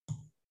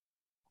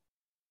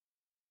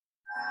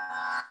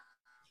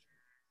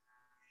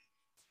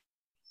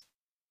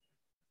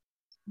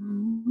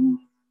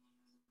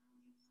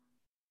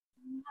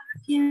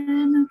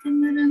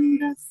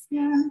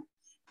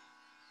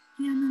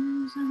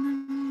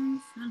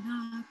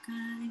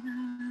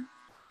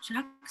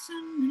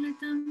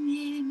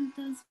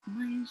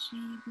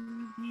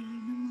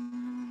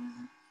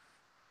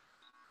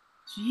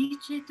Shri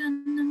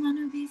Chaitanya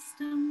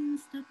Manovistam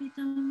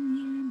Stapitam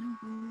Yena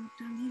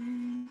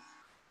Bhutale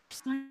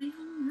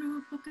Swayam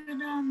Rupa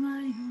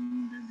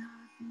Kadamayam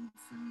Dadati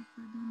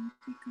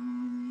Sapadantikam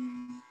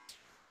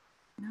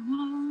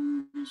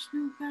Namo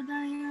Vishnu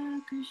Padaya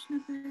Krishna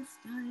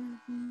Prestaya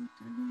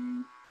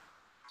Bhutale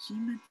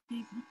Srimati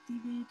Bhakti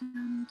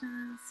Vedanta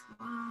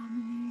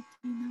Swami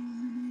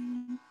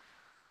Namane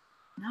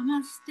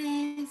Namaste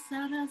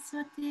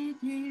Saraswati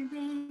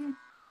Deve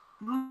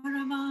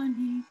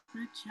Gauravani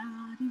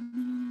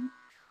Pracharini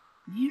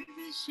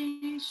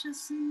Nirvishesha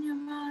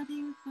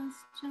Sunyavadi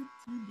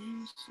Paschatya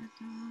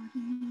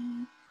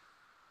Deshatari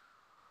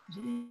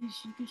Jai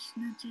Shri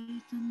Krishna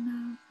Chaitanya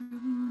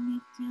Prabhu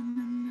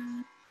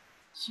Nityananda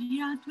Shri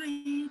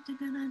Advaita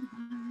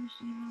Gadadhar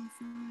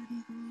Shivasari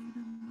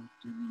Gauram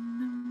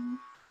Bhaktivinoda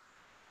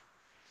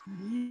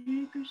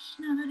Hare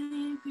Krishna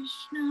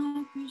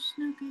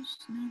Krishna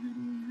Krishna Hare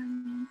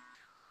Hare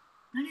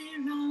Hare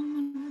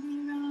Rama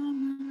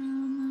Rama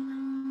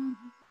Rama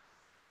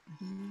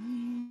Hare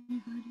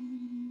Hare.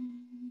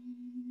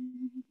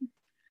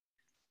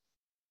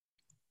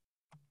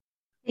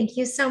 Thank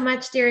you so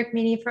much, dear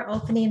Rukmini, for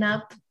opening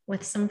up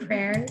with some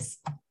prayers.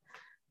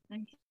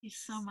 Thank you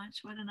so much.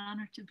 What an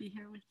honor to be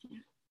here with you.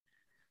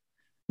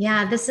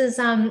 Yeah, this is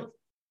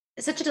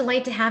such a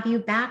delight to have you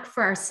back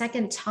for our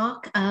second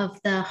talk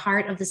of the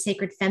Heart of the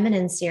Sacred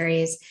Feminine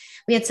series.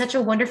 We had such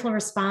a wonderful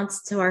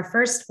response to our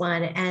first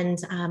one, and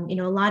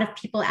a lot of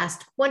people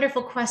asked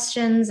wonderful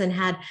questions and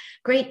had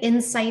great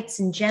insights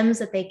and gems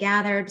that they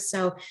gathered.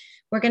 So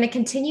we're going to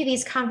continue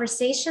these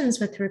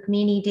conversations with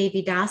Rukmini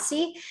Devi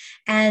Dasi,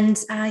 and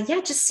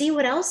just see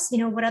what else,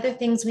 what other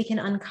things we can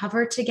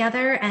uncover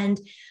together and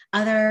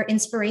other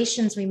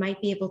inspirations we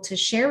might be able to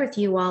share with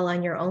you all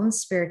on your own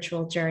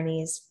spiritual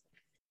journeys.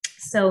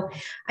 So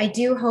I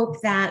do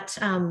hope that,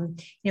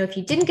 if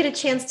you didn't get a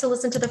chance to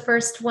listen to the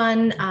first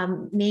one,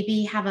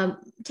 maybe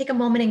take a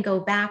moment and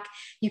go back.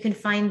 You can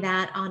find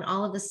that on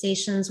all of the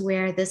stations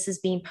where this is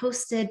being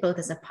posted, both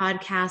as a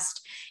podcast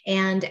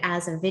and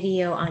as a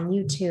video on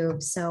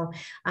YouTube. So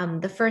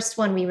the first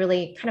one, we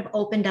really kind of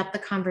opened up the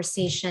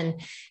conversation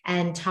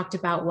and talked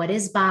about what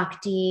is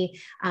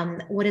Bhakti,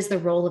 what is the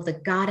role of the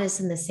goddess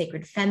and the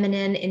sacred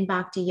feminine in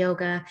Bhakti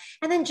yoga,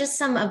 and then just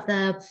some of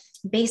the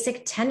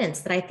basic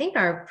tenets that I think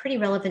are pretty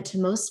relevant to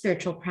most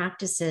spiritual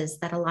practices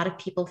that a lot of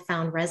people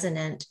found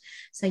resonant.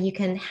 So you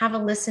can have a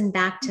listen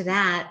back to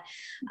that.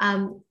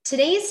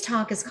 Today's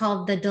talk is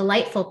called The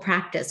Delightful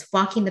Practice,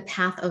 Walking the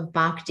Path of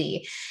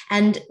Bhakti.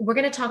 And we're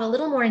going to talk a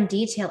little more in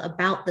detail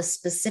about the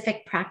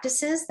specific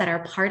practices that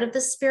are part of the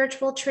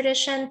spiritual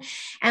tradition.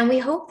 And we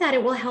hope that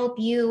it will help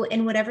you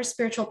in whatever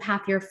spiritual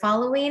path you're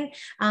following,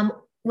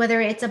 whether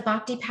it's a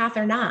Bhakti path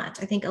or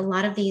not. I think a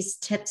lot of these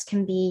tips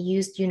can be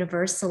used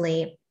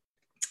universally.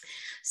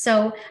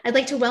 So I'd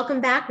like to welcome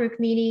back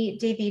Rukmini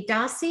Devi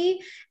Dasi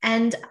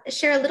and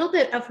share a little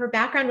bit of her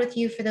background with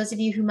you for those of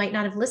you who might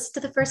not have listened to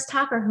the first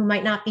talk or who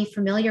might not be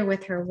familiar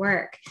with her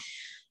work.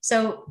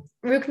 So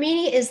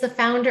Rukmini is the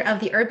founder of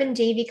the Urban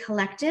Devi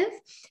Collective,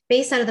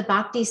 based out of the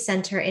Bhakti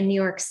Center in New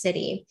York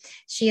City.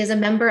 She is a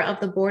member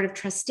of the Board of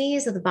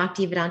Trustees of the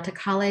Bhakti Vedanta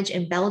College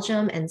in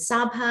Belgium and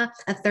Sabha,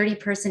 a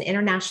 30-person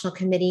international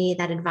committee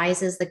that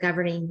advises the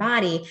governing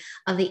body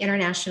of the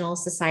International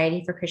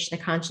Society for Krishna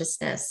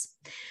Consciousness.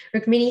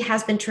 Rukmini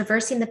has been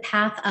traversing the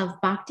path of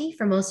Bhakti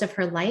for most of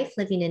her life,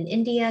 living in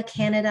India,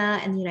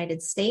 Canada, and the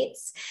United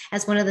States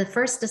as one of the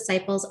first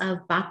disciples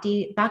of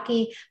Bhakti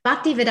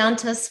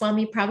Vedanta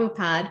Swami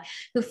Prabhupada,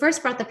 who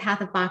first brought the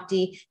path of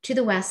Bhakti to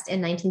the West in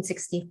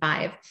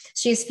 1965.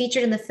 She is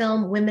featured in the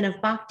film Women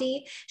of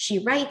Bhakti. She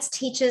writes,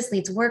 teaches,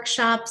 leads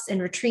workshops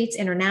and retreats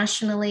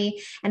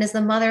internationally, and is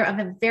the mother of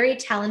a very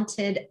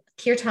talented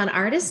kirtan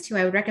artist who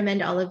I would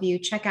recommend all of you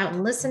check out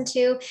and listen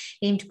to,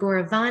 named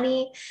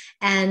Gauravani.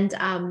 And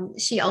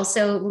she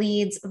also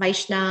leads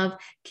Vaishnav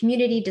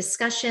community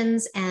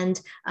discussions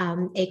and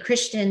a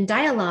Christian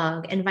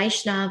dialogue and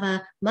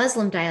Vaishnava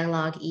Muslim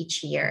dialogue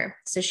each year.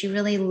 So she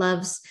really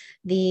loves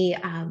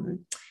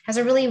has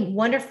a really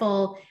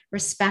wonderful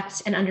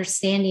respect and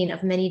understanding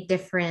of many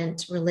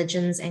different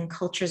religions and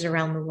cultures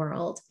around the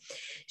world.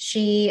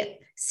 She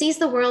sees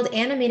the world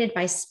animated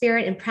by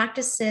spirit and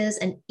practices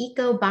an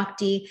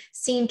eco-bhakti,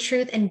 seeing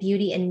truth and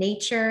beauty in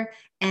nature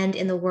and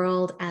in the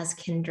world as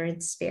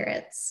kindred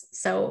spirits.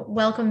 So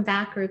welcome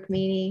back,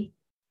 Rukmini.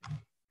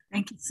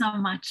 Thank you so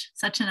much.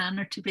 Such an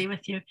honor to be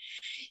with you.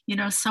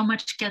 So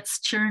much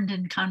gets churned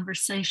in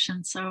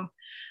conversation. So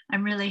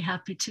I'm really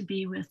happy to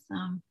be with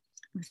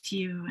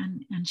you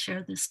and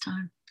share this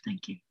time.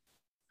 Thank you.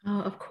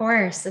 Oh, of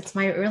course. It's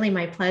really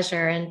my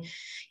pleasure. And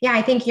yeah,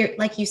 I think you're,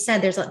 like you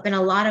said, there's been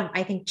a lot of,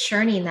 I think,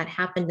 churning that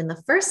happened in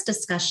the first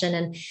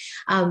discussion.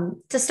 And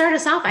to start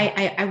us off,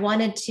 I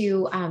wanted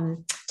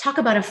to talk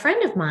about a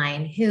friend of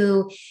mine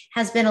who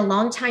has been a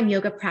longtime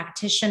yoga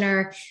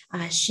practitioner.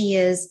 She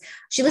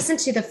listened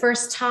to the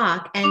first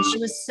talk and she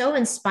was so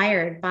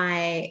inspired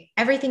by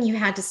everything you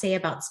had to say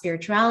about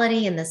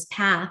spirituality and this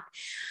path.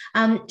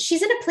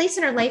 She's in a place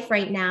in her life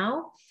right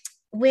now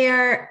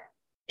where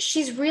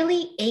she's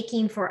really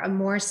aching for a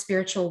more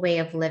spiritual way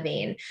of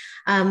living.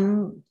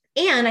 And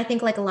I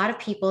think, like a lot of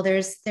people,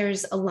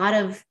 there's a lot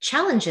of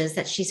challenges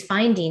that she's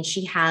finding.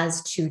 She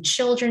has 2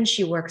 children,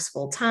 she works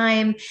full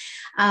time.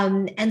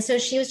 And so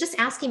she was just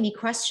asking me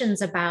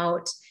questions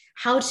about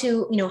how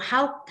to,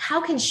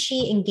 how can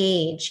she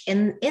engage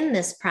in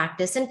this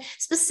practice? And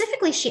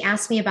specifically, she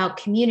asked me about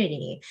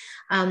community.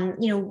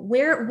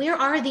 Where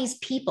are these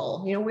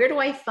people? Where do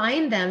I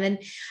find them?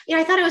 And,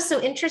 I thought it was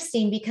so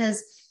interesting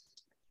because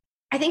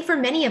I think for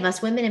many of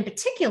us, women in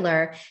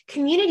particular,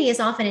 community is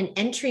often an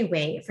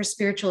entryway for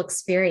spiritual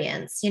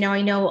experience.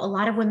 I know a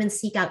lot of women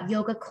seek out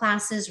yoga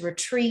classes,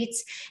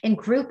 retreats, and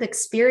group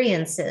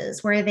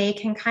experiences where they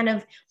can kind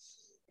of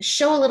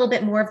show a little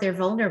bit more of their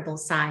vulnerable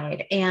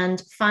side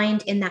and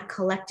find in that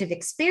collective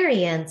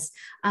experience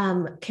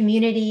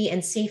community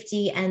and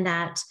safety, and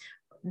that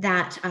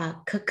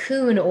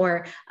cocoon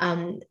or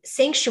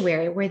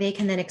sanctuary where they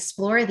can then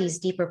explore these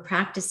deeper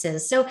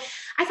practices. So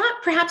I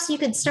thought perhaps you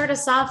could start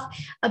us off,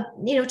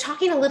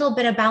 talking a little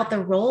bit about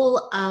the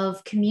role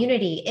of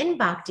community in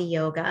Bhakti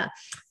Yoga,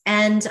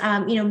 and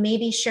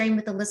maybe sharing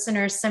with the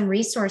listeners some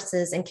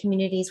resources and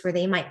communities where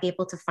they might be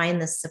able to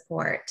find this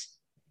support.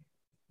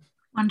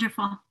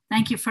 Wonderful.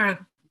 Thank you for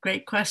a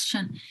great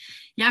question.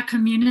 Yeah,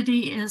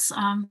 community is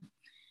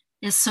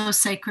so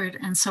sacred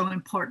and so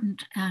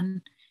important.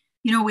 And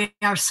we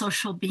are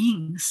social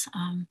beings,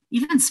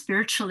 even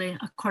spiritually,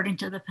 according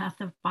to the path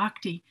of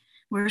Bhakti.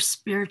 We're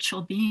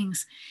spiritual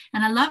beings.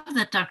 And I love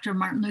that Dr.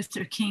 Martin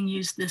Luther King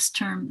used this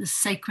term, the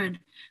sacred,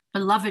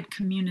 beloved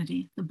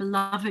community, the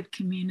beloved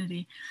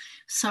community.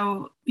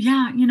 So,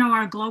 yeah,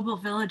 our global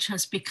village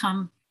has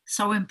become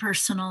so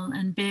impersonal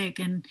and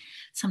big. And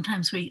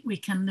sometimes we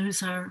can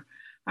lose our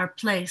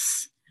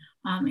place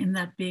in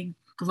that big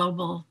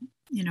global,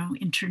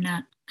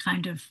 internet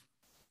kind of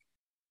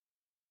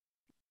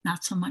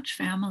not so much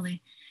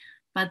family,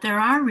 but there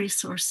are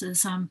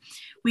resources.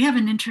 We have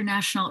an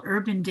international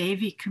Urban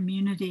Devi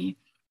community.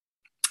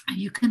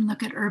 You can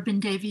look at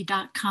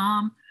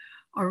urbandevi.com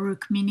or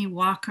Rukmini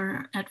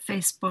Walker at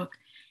Facebook.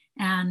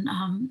 And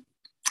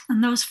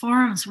in those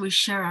forums, we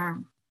share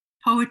our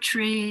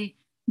poetry,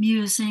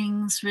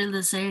 musings,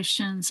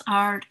 realizations,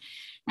 art.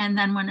 And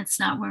then when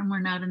we're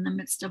not in the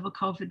midst of a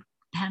COVID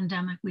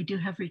pandemic, we do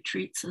have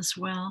retreats as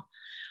well.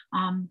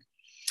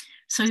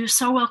 So you're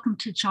so welcome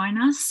to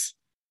join us.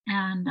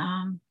 And,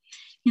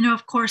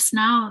 of course,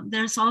 now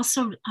there's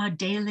also a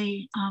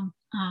daily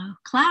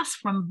class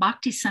from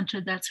Bhakti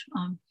Center that's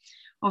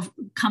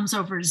comes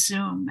over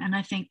Zoom. And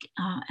I think,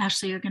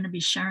 Ashley, you're going to be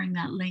sharing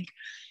that link.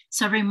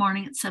 So every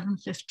morning at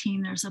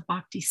 7:15, there's a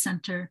Bhakti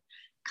Center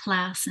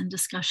class and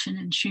discussion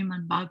in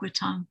Srimad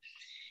Bhagavatam.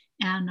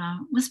 And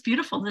it was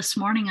beautiful this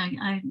morning.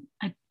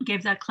 I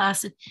gave that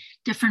class at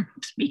different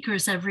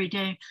speakers every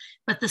day.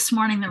 But this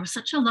morning, there was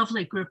such a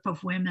lovely group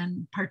of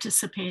women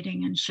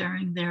participating and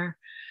sharing their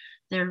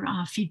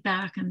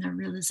feedback and their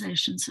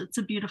realizations. So it's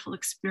a beautiful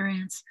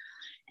experience.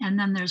 And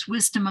then there's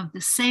Wisdom of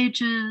the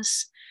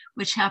Sages,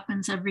 which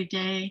happens every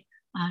day,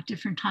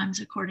 different times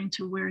according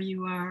to where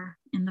you are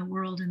in the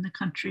world, in the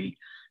country.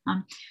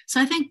 So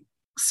I think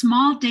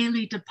small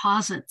daily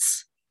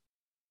deposits,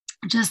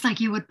 just like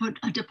you would put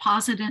a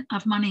deposit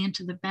of money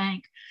into the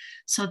bank.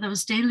 So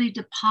those daily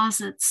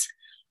deposits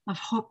of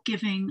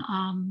hope-giving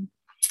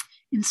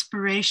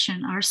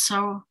inspiration are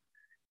so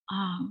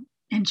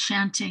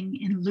enchanting,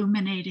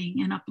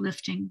 illuminating, and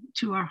uplifting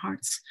to our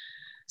hearts.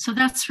 So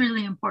that's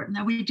really important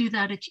that we do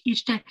that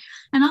each day.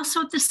 And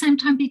also at the same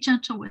time, be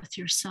gentle with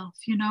yourself.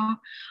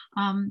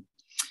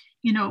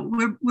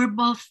 We're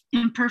both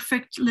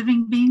imperfect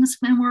living beings,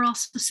 and we're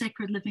also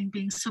sacred living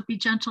beings. So be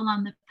gentle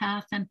on the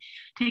path and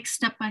take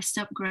step by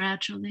step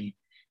gradually.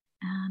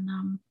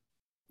 And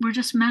we're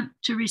just meant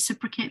to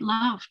reciprocate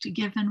love, to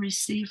give and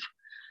receive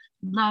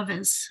love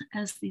as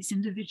these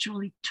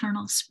individual,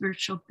 eternal,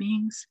 spiritual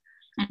beings,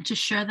 and to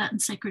share that in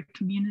sacred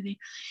community.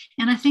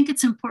 And I think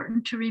it's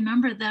important to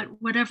remember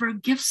that whatever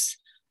gifts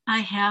I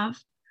have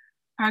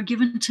are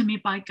given to me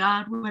by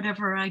God.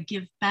 Whatever I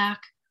give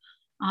back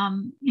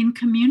in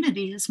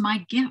community is my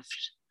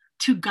gift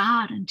to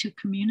God and to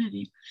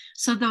community.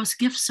 So those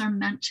gifts are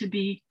meant to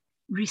be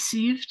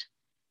received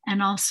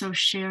and also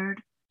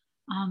shared,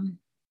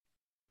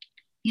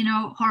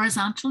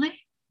 horizontally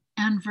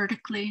and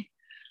vertically,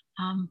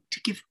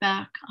 to give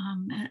back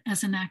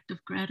as an act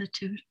of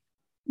gratitude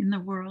in the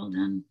world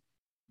and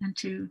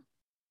to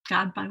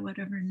God by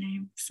whatever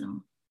name.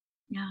 So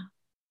yeah,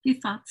 a few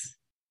thoughts.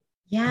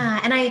 Yeah,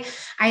 and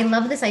I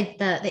love this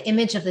the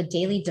image of the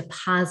daily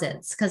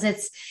deposits, because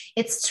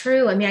it's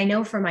true. I mean, I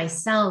know for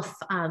myself,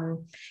 I've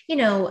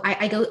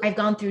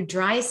gone through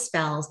dry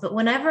spells, but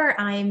whenever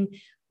I'm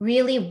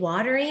really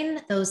watering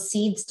those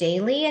seeds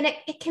daily, and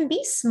it can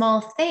be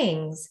small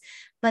things,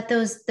 but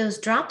those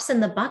drops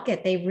in the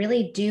bucket, they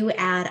really do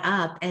add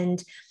up.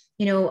 And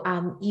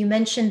you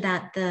mentioned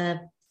that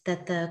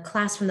the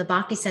class from the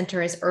Bhakti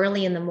Center is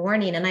early in the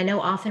morning. And I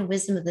know often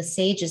Wisdom of the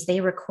Sages,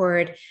 they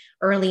record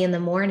early in the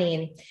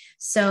morning.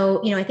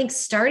 So, I think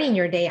starting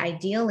your day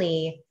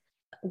ideally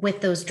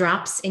with those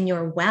drops in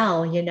your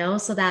well,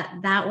 so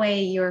that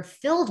way you're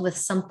filled with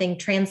something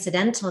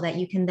transcendental that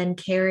you can then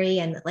carry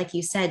and, like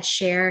you said,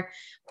 share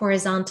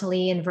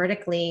horizontally and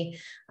vertically.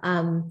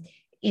 That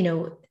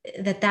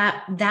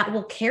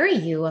will carry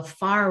you a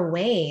far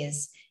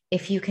ways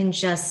if you can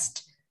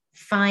just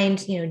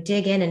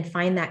dig in and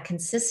find that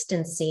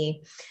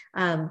consistency.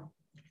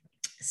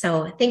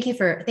 So thank you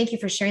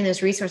for sharing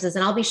those resources,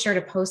 and I'll be sure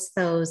to post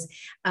those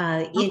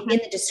in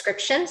the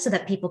description so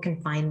that people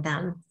can find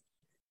them.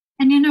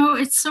 And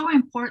it's so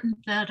important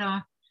that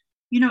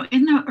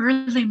in the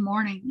early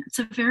morning, it's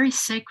a very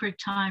sacred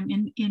time.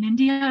 In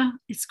India,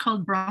 it's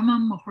called Brahma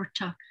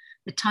Muhurta,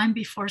 the time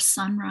before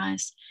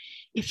sunrise.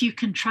 If you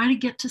can try to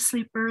get to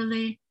sleep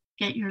early,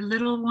 get your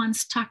little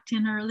ones tucked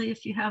in early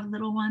if you have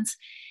little ones.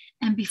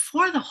 And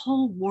before the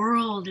whole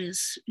world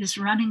is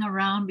running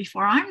around,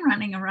 before I'm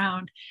running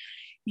around,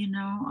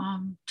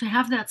 to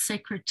have that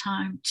sacred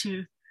time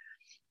to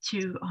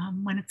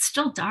when it's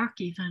still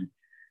dark, even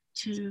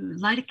to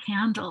light a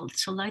candle,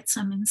 to light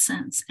some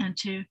incense, and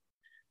to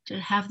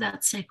have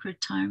that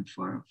sacred time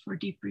for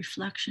deep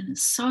reflection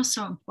is so,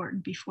 so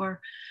important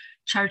before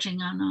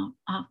charging out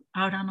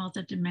on all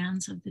the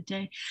demands of the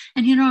day.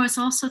 And I was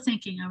also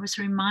thinking, I was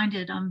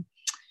reminded,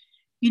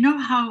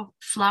 how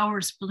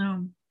flowers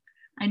bloom.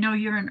 I know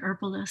you're an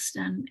herbalist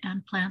and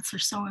plants are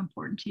so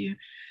important to you,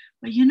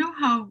 but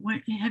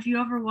have you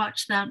ever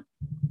watched that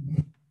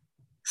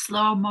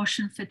slow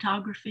motion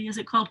photography? Is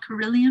it called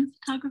Carillion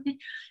photography?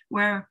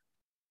 Where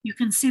you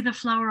can see the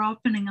flower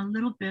opening a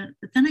little bit,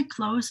 but then it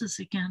closes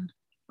again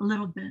a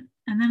little bit,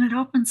 and then it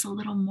opens a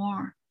little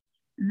more,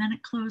 and then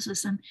it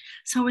closes. And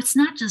so it's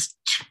not just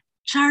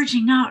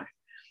charging out,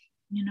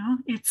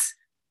 it's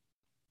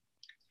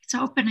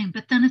opening,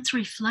 but then it's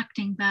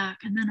reflecting back,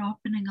 and then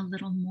opening a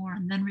little more,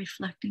 and then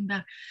reflecting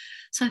back.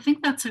 So I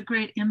think that's a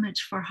great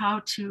image for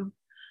how to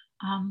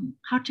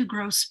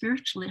grow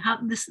spiritually.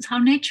 This is how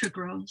nature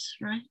grows,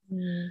 right?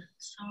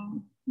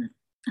 So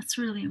that's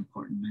really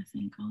important, I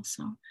think.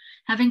 Also,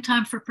 having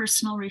time for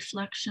personal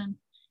reflection,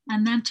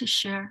 and then to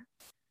share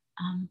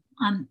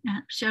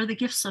the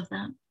gifts of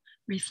that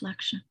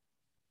reflection.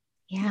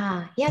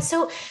 Yeah.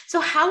 So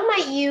how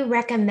might you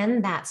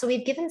recommend that? So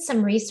we've given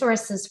some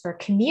resources for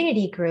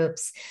community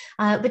groups,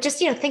 but just,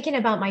 thinking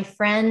about my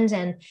friend,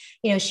 and,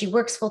 she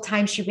works full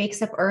time, she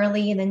wakes up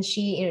early, and then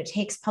she,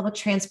 takes public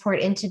transport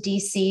into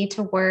DC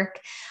to work,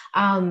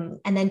 and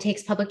then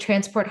takes public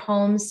transport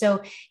home.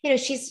 So,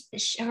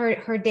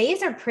 her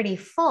days are pretty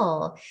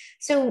full.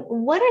 So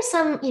what are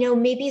some,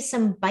 maybe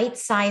some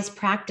bite-sized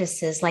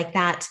practices like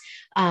that?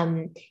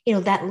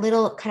 That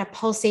little kind of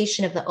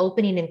pulsation of the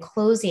opening and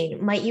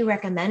closing, might you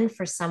recommend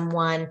for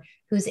someone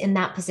who's in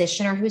that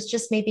position, or who's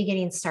just maybe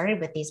getting started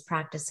with these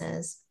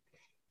practices?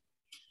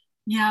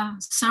 Yeah,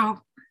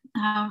 so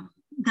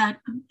that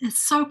is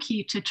so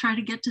key, to try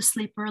to get to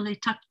sleep early,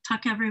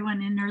 tuck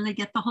everyone in early,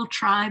 get the whole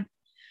tribe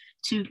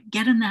to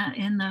get in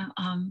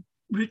the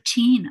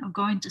routine of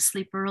going to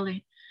sleep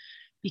early,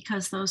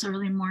 because those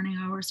early morning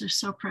hours are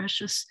so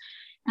precious.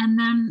 And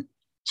then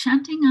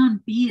chanting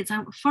on beads.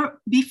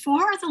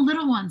 Before the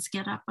little ones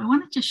get up, I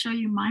wanted to show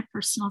you my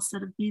personal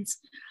set of beads.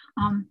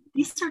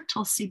 These are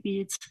Tulsi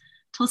beads.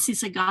 Tulsi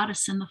is a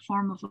goddess in the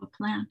form of a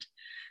plant.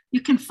 You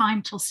can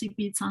find Tulsi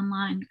beads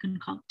online. You can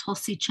call it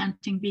Tulsi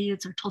chanting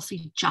beads or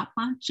Tulsi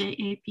japa,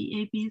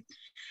 Japa beads.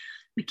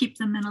 We keep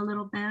them in a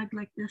little bag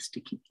like this to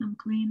keep them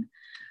clean.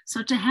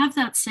 So to have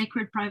that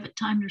sacred private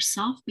time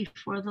yourself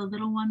before the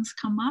little ones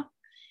come up,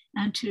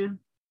 and to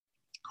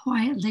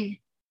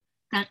quietly,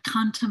 that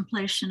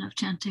contemplation of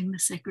chanting the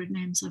sacred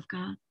names of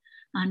God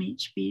on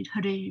each bead.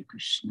 Hare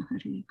Krishna,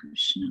 Krishna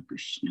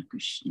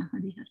Krishna,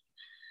 Hare Hare.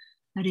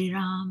 Hare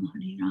Ram,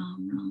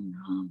 Ram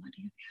Ram,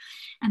 Hare.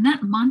 And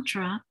that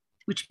mantra,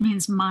 which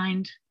means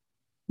mind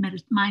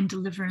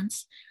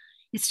deliverance,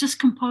 it's just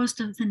composed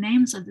of the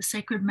names of the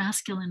sacred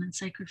masculine and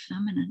sacred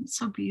feminine. It's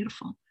so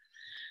beautiful.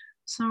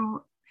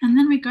 So, and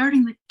then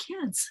regarding the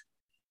kids,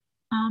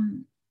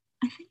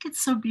 I think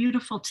it's so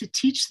beautiful to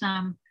teach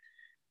them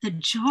the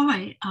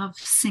joy of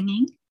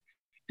singing,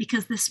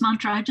 because this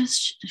mantra I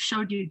just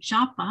showed you,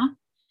 japa,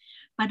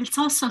 but it's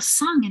also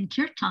sung in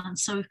kirtan.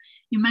 So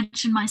you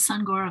mentioned my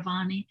son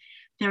Gauravani.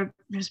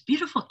 There's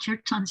beautiful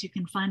kirtans you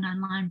can find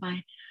online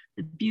by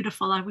the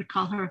beautiful, I would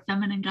call her a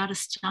feminine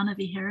goddess,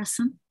 Janavi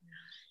Harrison.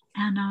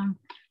 And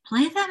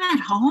play them at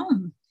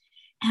home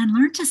and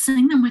learn to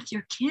sing them with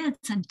your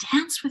kids and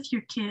dance with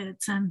your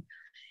kids. And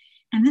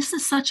this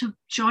is such a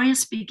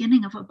joyous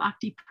beginning of a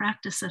bhakti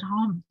practice at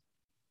home.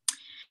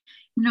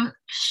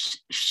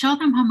 show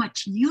them how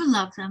much you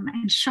love them,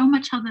 and show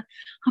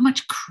how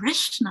much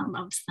Krishna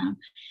loves them.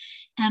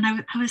 And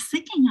I was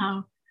thinking how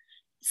it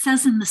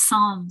says in the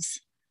Psalms,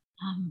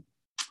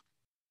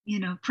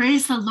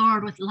 praise the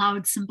Lord with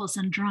loud cymbals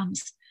and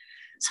drums.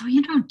 So,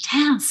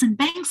 dance and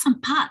bang some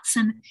pots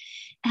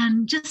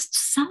and just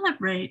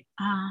celebrate.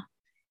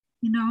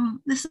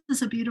 This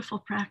is a beautiful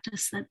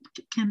practice that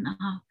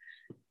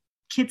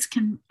kids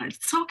can,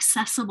 it's so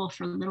accessible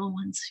for little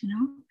ones,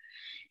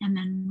 and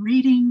then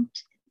reading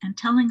and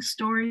telling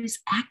stories,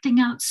 acting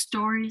out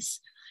stories,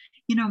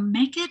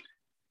 make it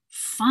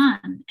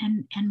fun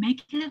and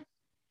make it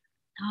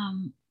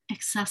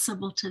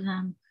accessible to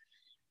them.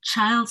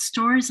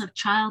 Stories of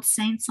child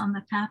saints on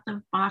the path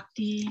of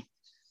Bhakti,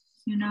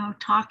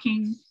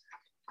 talking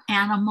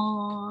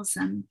animals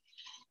and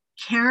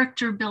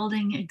character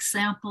building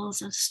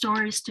examples of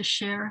stories to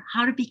share,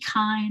 how to be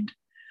kind,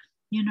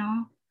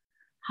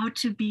 how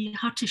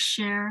to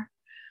share.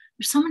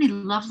 There's so many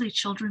lovely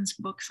children's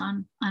books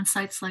on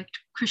sites like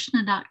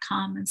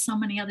Krishna.com and so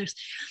many others.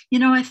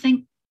 I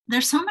think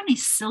there's so many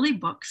silly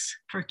books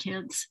for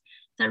kids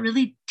that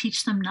really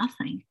teach them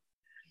nothing.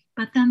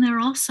 But then there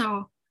are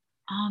also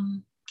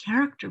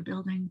character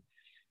building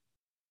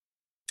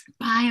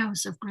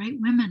bios of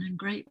great women and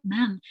great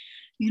men,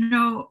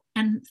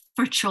 and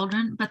for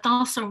children, but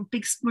also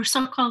we're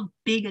so-called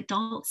big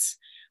adults.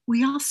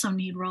 We also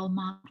need role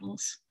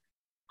models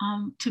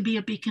to be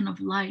a beacon of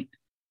light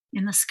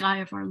in the sky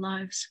of our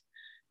lives.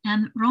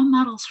 And role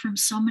models from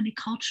so many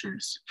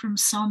cultures, from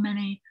so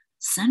many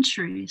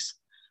centuries.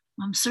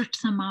 Search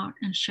them out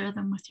and share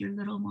them with your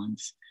little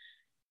ones.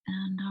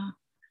 And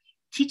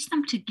teach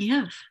them to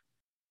give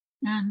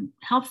and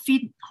help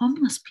feed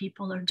homeless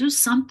people, or do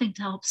something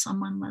to help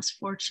someone less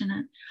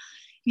fortunate.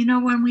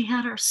 When we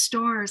had our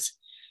stores,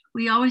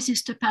 we always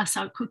used to pass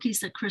out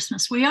cookies at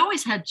Christmas. We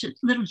always had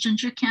little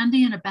ginger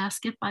candy in a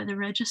basket by the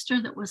register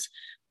that was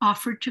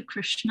offered to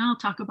Krishna. I'll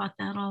talk about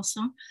that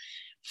also.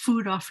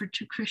 Food offered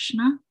to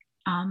Krishna.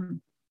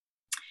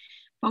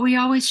 But we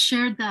always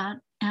shared that.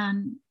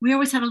 And we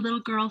always had a little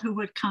girl who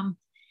would come,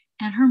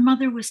 and her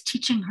mother was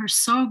teaching her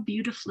so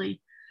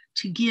beautifully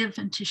to give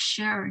and to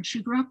share. And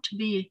she grew up to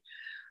be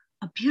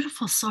a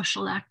beautiful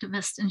social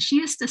activist. And she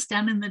used to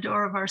stand in the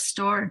door of our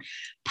store and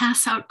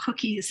pass out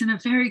cookies in a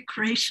very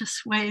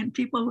gracious way. And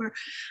people were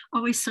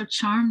always so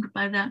charmed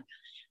by that.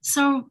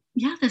 So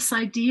yeah, this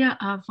idea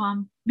of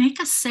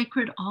make a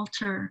sacred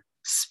altar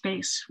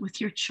space with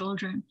your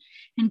children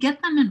and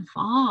get them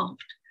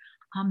involved.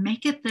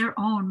 Make it their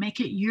own, make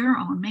it your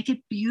own, make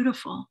it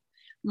beautiful.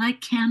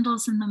 Light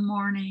candles in the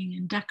morning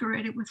and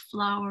decorate it with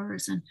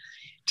flowers, and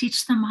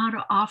teach them how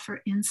to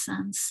offer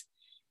incense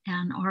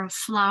or a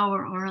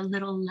flower or a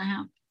little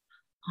lamp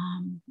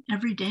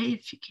every day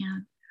if you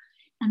can.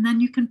 And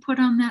then you can put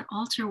on that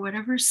altar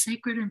whatever is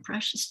sacred and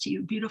precious to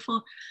you,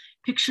 beautiful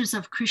pictures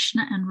of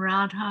Krishna and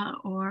Radha,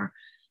 or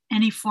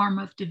any form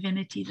of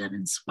divinity that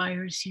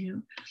inspires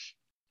you.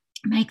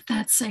 Make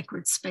that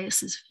sacred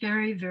space is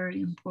very, very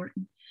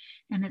important.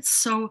 And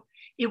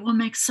it will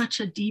make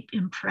such a deep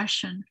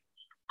impression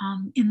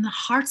in the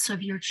hearts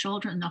of your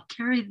children. They'll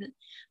carry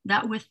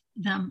that with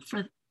them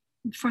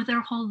for their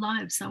whole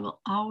lives. That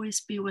will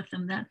always be with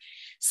them. That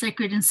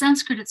sacred, in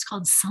Sanskrit, it's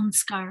called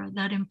sanskara,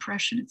 that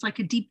impression. It's like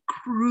a deep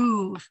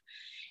groove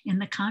in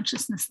the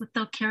consciousness that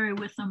they'll carry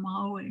with them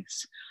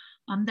always.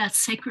 That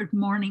sacred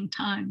morning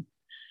time,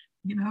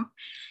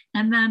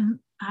 And then,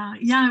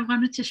 I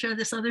wanted to share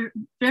this other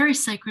very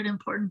sacred,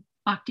 important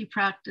bhakti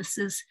practice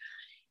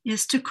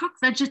is to cook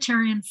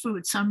vegetarian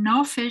food. So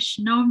no fish,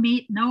 no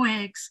meat, no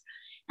eggs,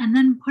 and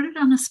then put it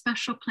on a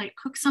special plate.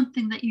 Cook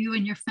something that you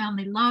and your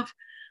family love,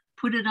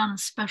 put it on a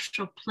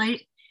special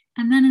plate,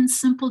 and then in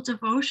simple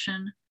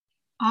devotion,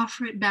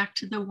 offer it back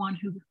to the one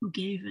who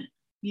gave it,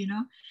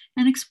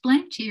 and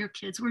explain to your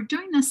kids, we're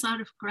doing this out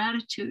of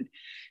gratitude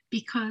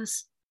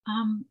because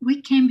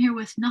we came here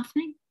with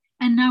nothing.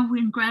 And now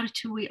in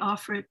gratitude, we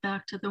offer it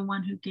back to the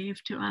one who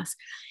gave to us.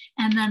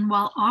 And then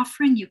while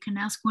offering, you can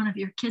ask one of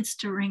your kids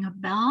to ring a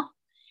bell,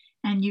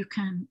 and you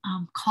can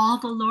call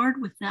the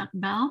Lord with that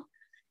bell,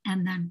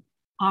 and then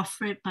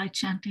offer it by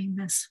chanting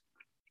this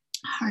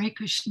Hare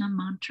Krishna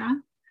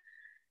mantra.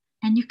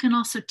 And you can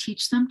also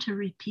teach them to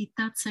repeat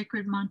that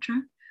sacred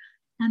mantra.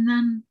 And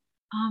then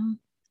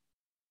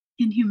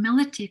in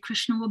humility,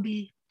 Krishna will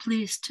be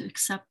pleased to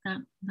accept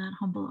that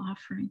humble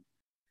offering.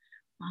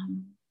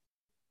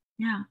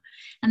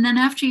 And then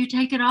after you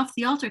take it off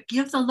the altar,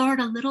 give the Lord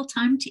a little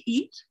time to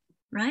eat,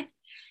 right?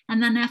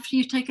 And then after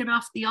you take it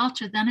off the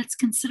altar, then it's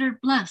considered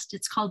blessed.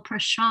 It's called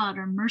prasad,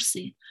 or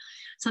mercy.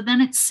 So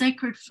then it's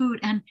sacred food,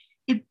 and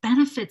it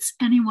benefits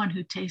anyone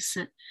who tastes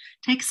it.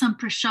 Take some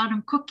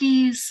prasadam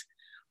cookies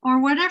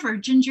or whatever,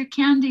 ginger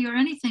candy or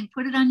anything,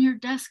 put it on your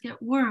desk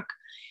at work,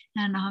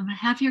 and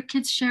have your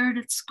kids share it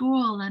at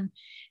school. And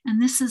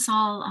this is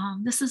all,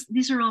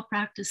 these are all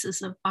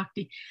practices of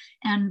bhakti.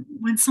 And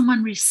when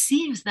someone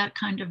receives that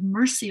kind of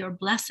mercy or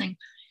blessing,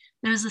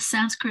 there's a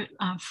Sanskrit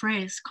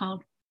phrase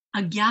called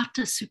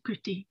agyata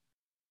sukriti,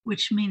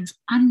 which means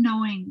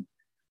unknowing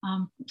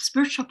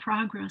spiritual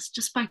progress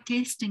just by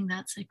tasting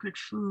that sacred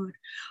food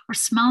or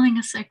smelling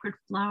a sacred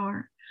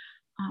flower.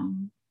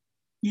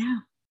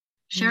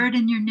 Share it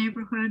in your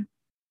neighborhood.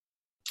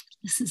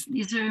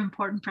 These are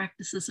important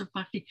practices of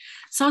bhakti.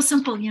 So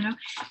simple,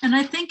 and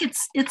I think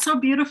it's so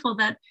beautiful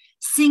that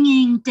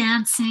singing,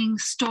 dancing,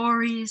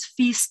 stories,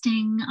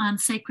 feasting on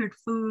sacred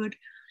food,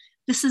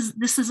 this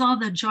is all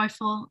the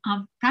joyful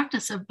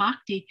practice of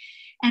bhakti.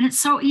 And it's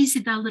so easy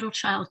that a little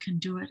child can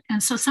do it.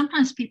 And so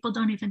sometimes people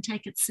don't even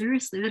take it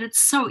seriously, that it's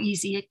so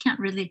easy, it can't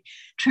really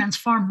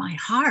transform my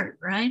heart,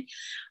 right?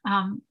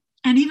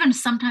 And even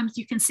sometimes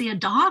you can see a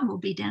dog will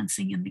be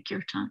dancing in the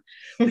kirtan,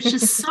 which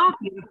is so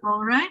beautiful,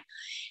 right?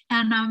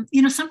 And,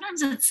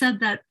 sometimes it's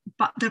said that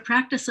the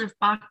practice of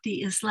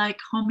bhakti is like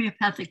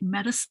homeopathic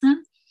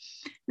medicine,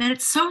 that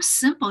it's so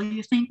simple.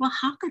 You think, well,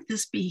 how could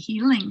this be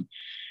healing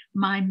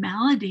my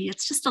malady?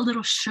 It's just a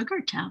little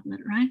sugar tablet,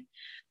 right?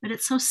 But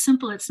it's so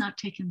simple, it's not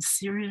taken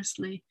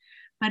seriously,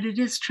 but it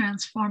is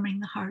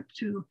transforming the heart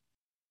through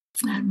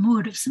that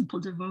mood of simple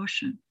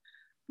devotion.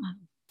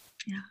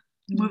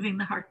 Moving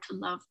the heart to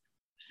love.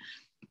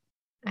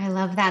 I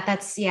love that.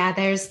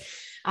 There's,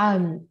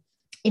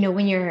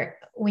 when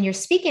you're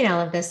speaking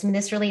all of this, I mean,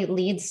 this really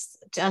leads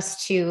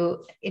us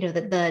to,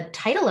 the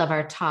title of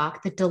our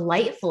talk, the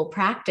delightful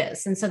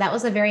practice. And so that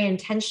was a very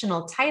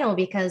intentional title,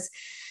 because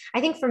I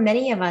think for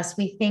many of us,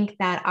 we think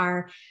that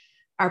our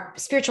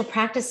spiritual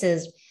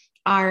practices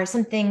are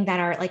something that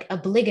are like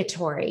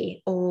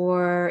obligatory,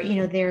 or,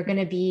 they're going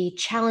to be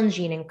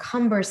challenging and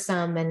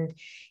cumbersome and,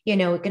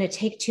 going to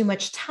take too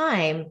much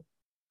time.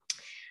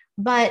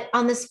 But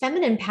on this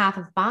feminine path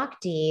of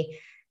bhakti,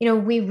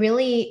 we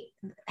really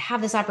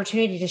have this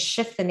opportunity to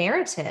shift the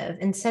narrative,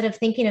 instead of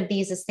thinking of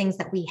these as things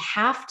that we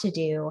have to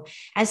do,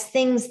 as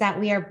things that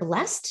we are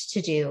blessed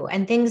to do,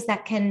 and things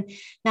that can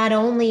not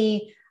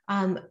only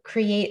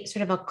create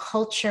sort of a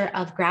culture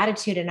of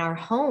gratitude in our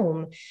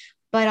home,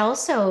 but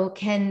also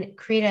can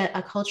create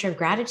a culture of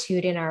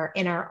gratitude in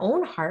our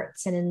own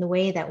hearts and in the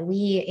way that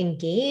we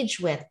engage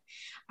with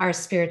our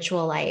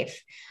spiritual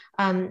life.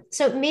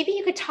 So maybe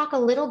you could talk a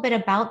little bit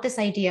about this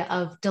idea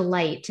of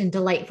delight and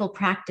delightful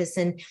practice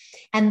and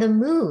the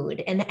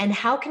mood, and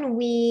how can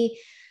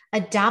we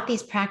adopt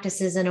these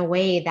practices in a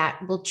way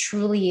that will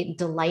truly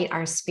delight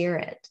our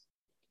spirit?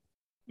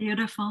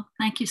 Beautiful.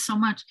 Thank you so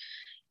much.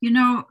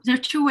 There are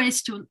two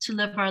ways to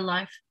live our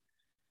life,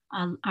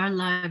 our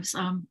lives.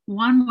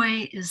 One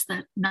way is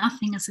that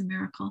nothing is a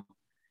miracle.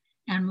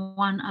 And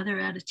one other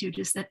attitude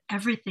is that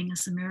everything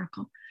is a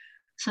miracle.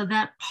 So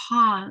that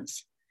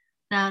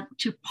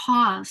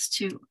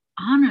to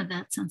honor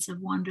that sense of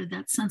wonder,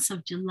 that sense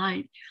of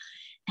delight.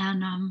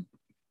 And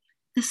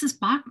this is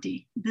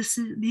bhakti.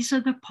 These are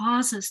the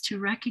pauses to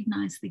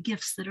recognize the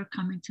gifts that are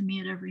coming to me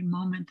at every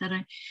moment, that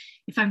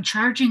if I'm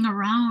charging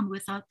around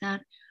without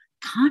that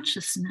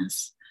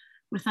consciousness,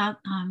 without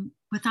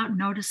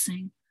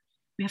noticing,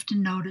 we have to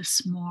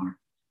notice more,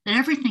 that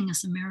everything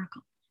is a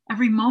miracle.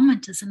 Every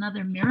moment is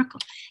another miracle.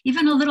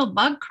 Even a little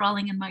bug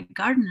crawling in my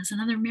garden is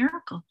another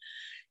miracle,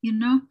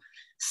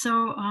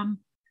 So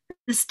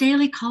this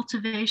daily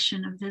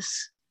cultivation of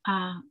this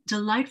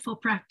delightful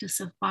practice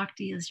of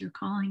bhakti, as you're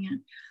calling it,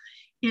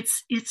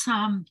 it's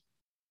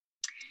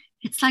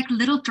like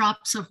little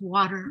drops of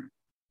water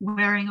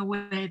wearing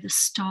away the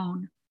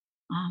stone,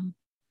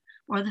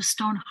 or the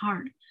stone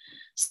heart.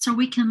 So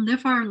we can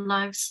live our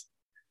lives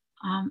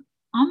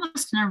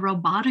almost in a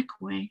robotic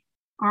way,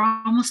 or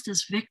almost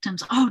as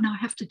victims. Oh, now I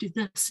have to do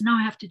this. Now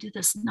I have to do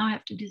this. Now I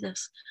have to do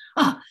this.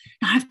 Oh,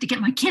 now I have to get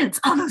my kids.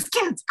 Oh, those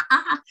kids,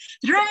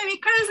 they're driving me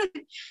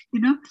crazy,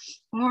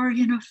 Or,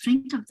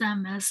 think of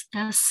them as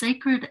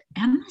sacred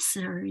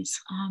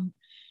emissaries.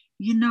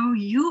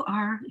 You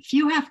are, if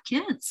you have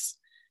kids,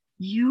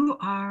 you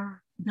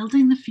are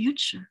building the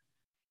future.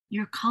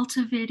 You're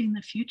cultivating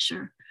the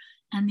future.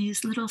 And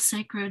these little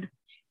sacred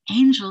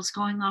angels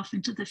going off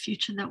into the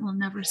future that we'll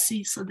never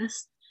see. So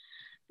this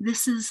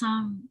is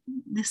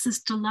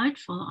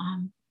delightful.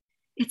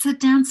 It's a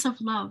dance of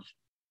love.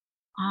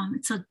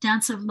 It's a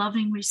dance of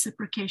loving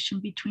reciprocation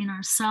between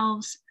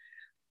ourselves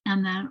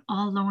and that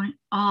all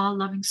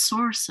loving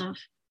source of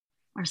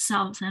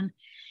ourselves. And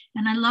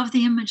I love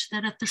the image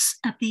that at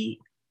the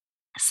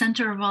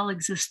center of all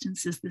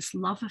existence is this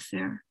love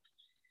affair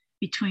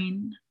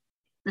between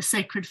the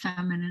sacred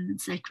feminine and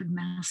sacred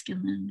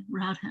masculine,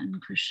 Radha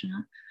and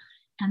Krishna.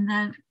 And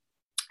that,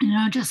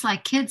 just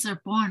like kids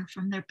are born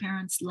from their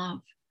parents'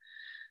 love,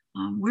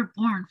 we're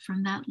born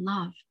from that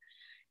love,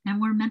 and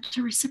we're meant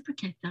to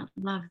reciprocate that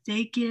love.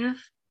 They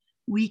give,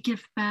 we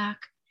give back.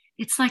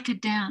 It's like a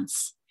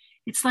dance.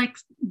 It's like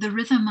the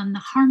rhythm and the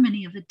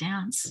harmony of a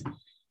dance.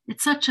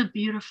 It's such a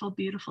beautiful,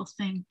 beautiful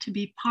thing to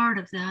be part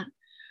of that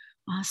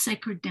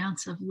sacred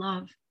dance of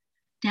love,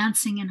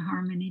 dancing in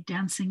harmony,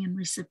 dancing in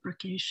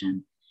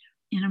reciprocation,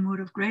 in a mood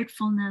of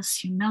gratefulness,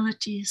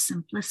 humility,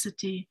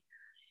 simplicity,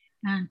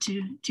 and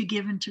to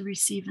give and to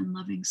receive in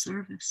loving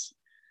service.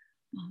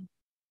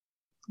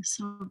 It's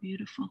so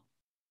beautiful.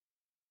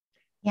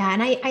 Yeah,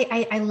 and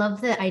I love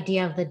the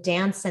idea of the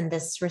dance and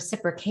this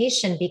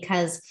reciprocation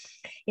because,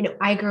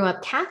 I grew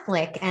up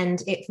Catholic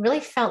and it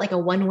really felt like a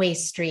one-way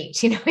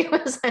street. It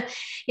was,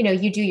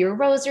 you do your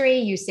rosary,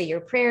 you say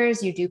your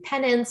prayers, you do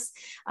penance,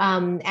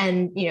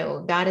 and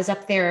God is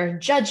up there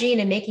judging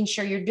and making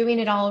sure you're doing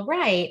it all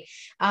right.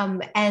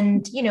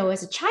 And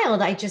as a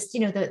child, I just,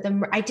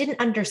 I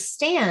didn't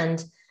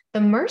understand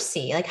the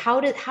mercy. Like,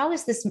 how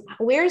is this?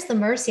 Where's the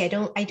mercy?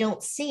 I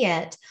don't see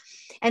it.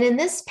 And in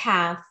this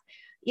path,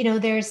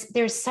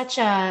 there's such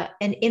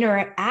an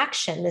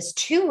interaction, this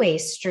two-way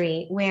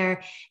street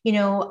where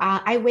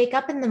I wake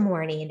up in the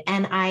morning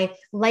and I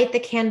light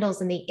the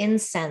candles and the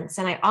incense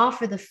and I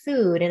offer the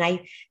food and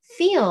I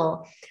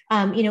feel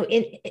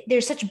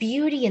there's such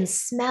beauty and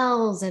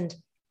smells, and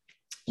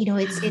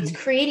it's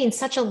creating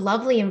such a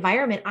lovely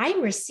environment.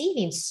 I'm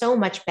receiving so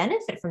much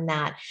benefit from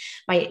that.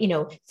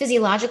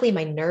 Physiologically,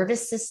 my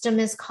nervous system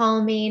is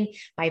calming,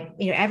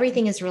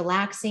 everything is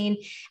relaxing.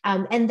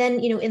 And then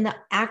in the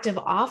act of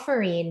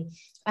offering,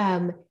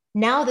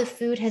 now the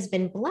food has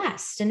been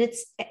blessed. And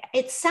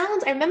it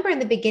sounds, I remember in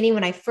the beginning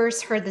when I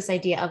first heard this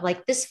idea of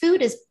like, this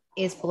food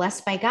is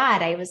blessed by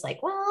God, I was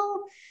like,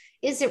 well,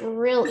 is it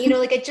real?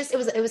 Like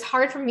it was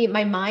hard for me,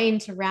 my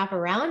mind, to wrap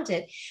around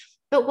it.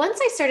 But once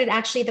I started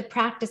actually the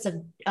practice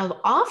of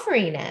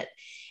offering it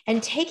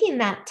and taking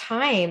that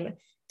time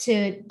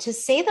to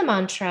say the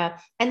mantra,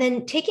 and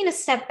then taking a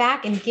step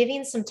back and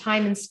giving some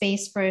time and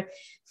space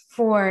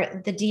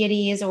for the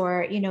deities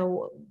or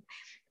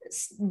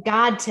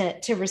God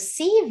to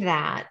receive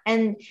that.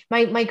 And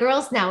my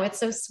girls now, it's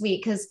so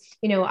sweet because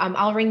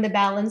I'll ring the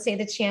bell and say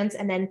the chants,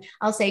 and then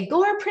I'll say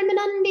Gor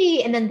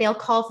Primanandi, and then they'll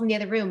call from the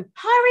other room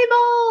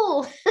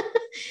Haribo,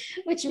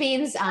 which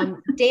means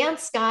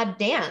dance, God,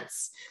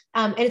 dance.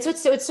 And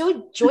it's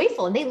so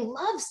joyful, and they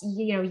love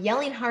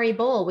yelling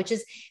Haribo, which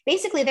is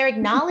basically they're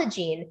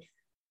acknowledging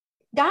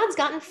God's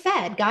gotten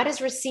fed. God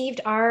has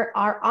received our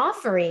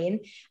offering.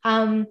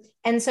 And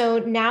so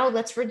now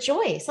let's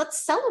rejoice.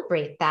 Let's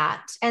celebrate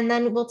that. And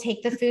then we'll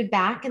take the food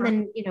back and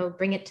then,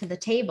 bring it to the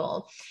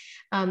table.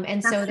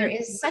 And so there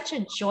is such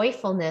a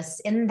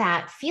joyfulness in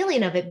that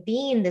feeling of it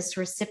being this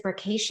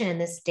reciprocation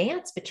and this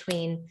dance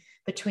between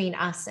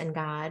us and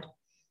God.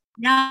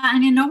 Yeah,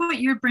 and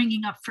what you're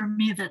bringing up for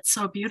me that's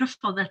so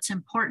beautiful, that's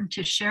important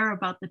to share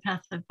about the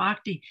path of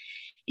bhakti,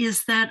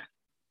 is that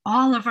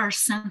all of our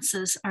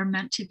senses are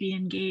meant to be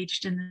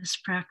engaged in this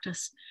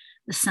practice.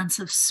 The sense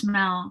of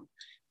smell,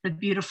 the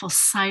beautiful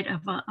sight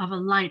of a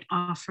light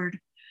offered,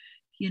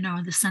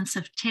 the sense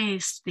of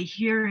taste, the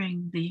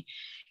hearing, the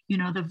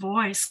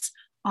voice,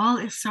 all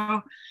is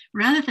so,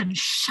 rather than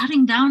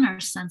shutting down our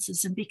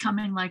senses and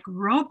becoming like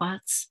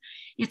robots,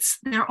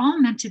 they're all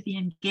meant to be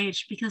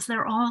engaged because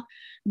they're all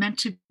meant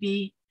to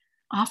be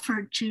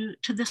offered to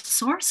the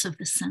source of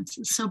the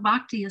senses. So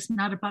bhakti is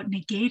not about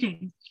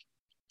negating,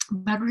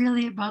 but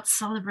really about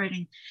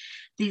celebrating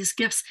these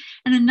gifts.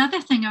 And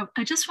another thing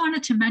I just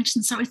wanted to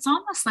mention, so it's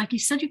almost like you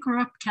said you grew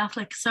up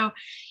Catholic. So,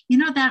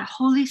 that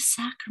holy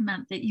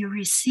sacrament that you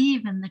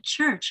receive in the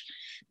church,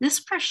 this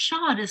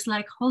prashad is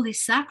like holy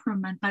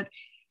sacrament, but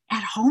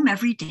at home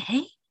every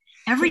day.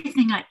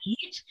 Everything I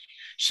eat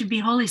should be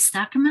holy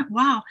sacrament.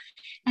 Wow.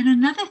 And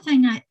another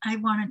thing I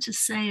wanted to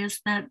say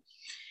is that,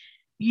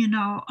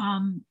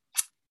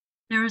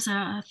 there was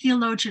a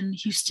theologian,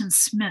 Houston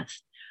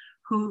Smith,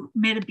 who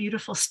made a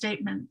beautiful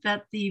statement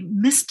that the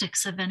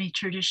mystics of any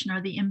tradition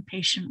are the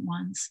impatient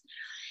ones.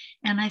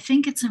 And I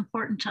think it's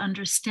important to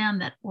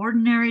understand that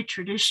ordinary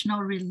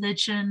traditional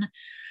religion,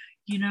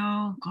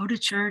 go to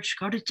church,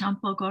 go to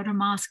temple, go to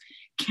mosque,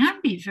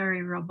 can be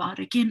very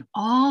robotic in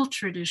all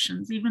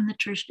traditions, even the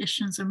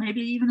traditions, or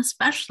maybe even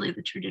especially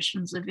the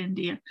traditions of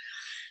India,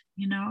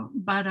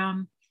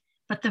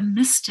 but the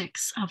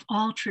mystics of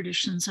all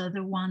traditions are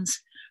the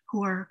ones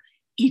who are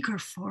eager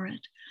for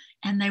it.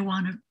 And they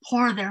want to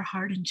pour their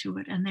heart into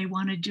it, and they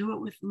want to do it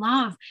with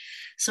love.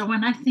 So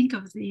when I think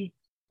of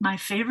my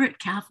favorite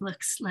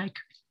Catholics, like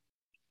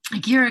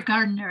Gira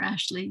Gardner,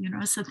 Ashley,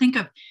 so think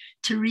of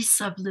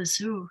Teresa of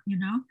Lisieux,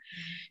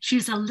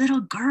 she's a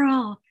little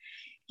girl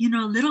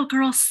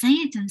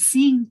saint, and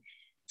seeing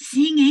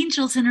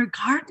angels in her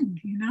garden,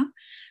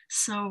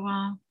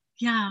 So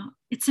yeah,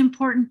 it's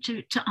important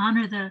to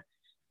honor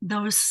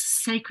those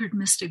sacred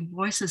mystic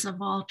voices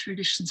of all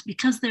traditions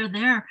because they're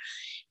there.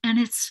 And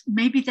it's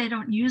maybe they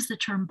don't use the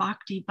term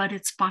bhakti, but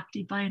it's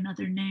bhakti by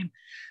another name.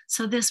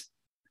 So this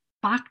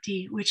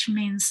bhakti, which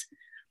means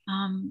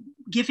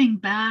giving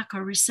back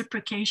or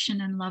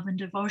reciprocation in love and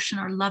devotion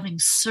or loving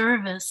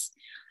service,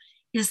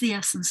 is the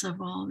essence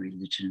of all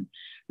religion.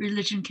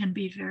 Religion can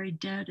be very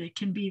dead. It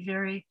can be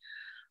very,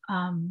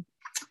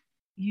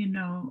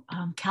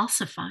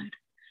 calcified,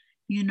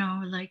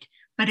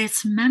 but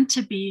it's meant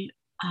to be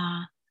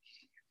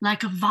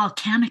like a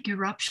volcanic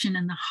eruption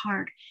in the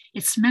heart.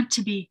 It's meant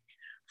to be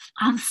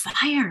on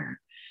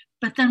fire.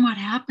 But then what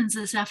happens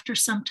is after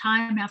some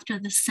time, after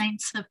the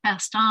saints have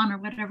passed on or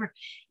whatever,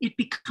 it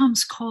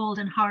becomes cold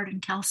and hard and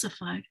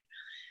calcified.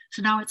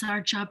 So now it's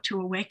our job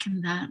to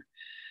awaken that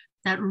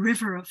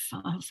river of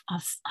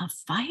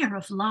fire,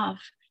 of love,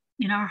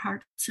 in our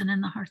hearts and in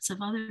the hearts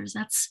of others.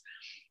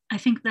 I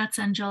think that's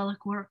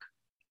angelic work.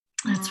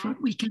 That's what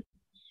we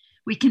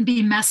can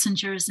be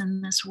messengers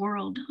in this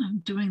world,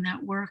 doing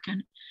that work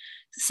and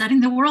setting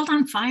the world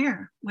on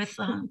fire with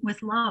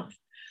love.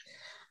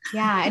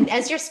 Yeah. And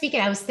as you're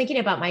speaking, I was thinking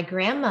about my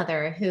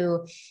grandmother,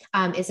 who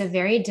is a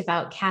very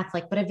devout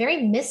Catholic, but a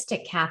very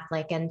mystic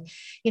Catholic. And,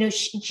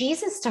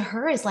 Jesus to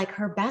her is like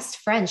her best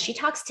friend. She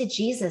talks to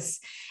Jesus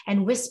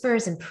and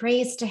whispers and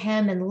prays to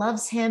him and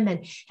loves him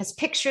and has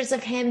pictures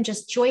of him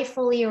just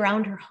joyfully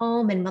around her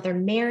home. And Mother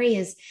Mary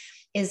is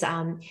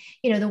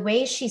the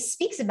way she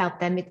speaks about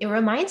them. It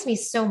reminds me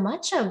so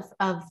much of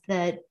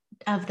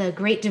the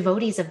great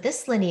devotees of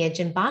this lineage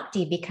in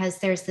Bhakti, because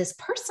there's this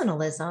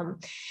personalism,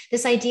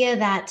 this idea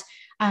that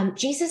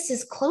Jesus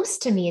is close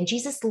to me and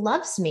Jesus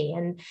loves me.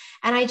 And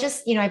I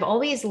just, I've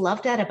always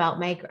loved that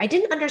about I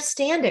didn't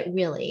understand it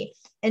really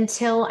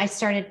until I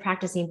started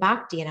practicing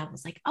Bhakti. And I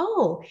was like,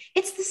 oh,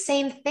 it's the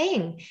same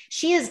thing.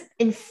 She is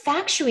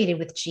infatuated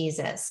with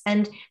Jesus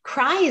and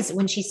cries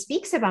when she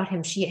speaks about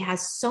him. She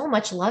has so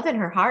much love in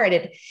her heart.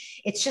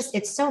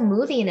 It's so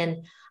moving.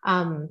 And,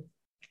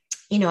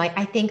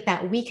 I think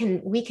that we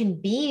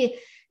can be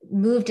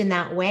moved in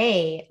that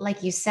way,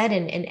 like you said,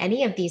 in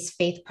any of these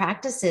faith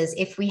practices,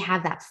 if we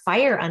have that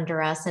fire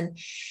under us. And,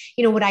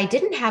 what I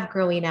didn't have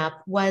growing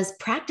up was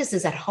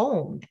practices at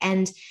home.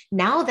 And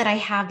now that I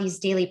have these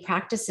daily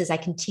practices, I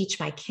can teach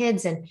my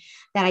kids, and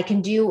that I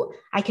can do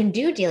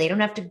daily. I don't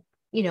have to,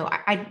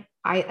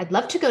 I'd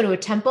love to go to a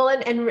temple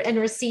and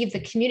receive the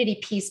community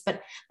piece,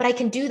 but I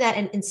can do that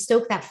and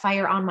stoke that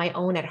fire on my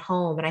own at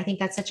home. And I think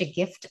that's such a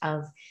gift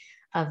of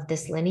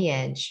this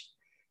lineage.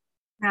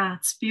 Yeah,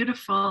 it's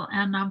beautiful.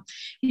 And,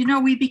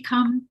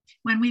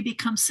 when we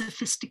become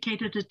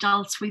sophisticated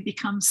adults, we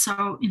become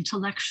so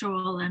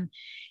intellectual and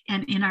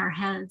in our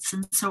heads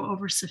and so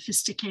over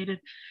sophisticated.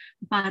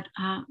 But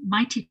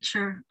my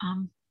teacher,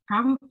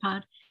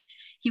 Prabhupada,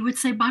 he would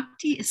say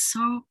Bhakti is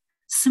so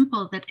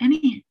simple that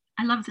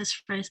I love this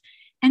phrase,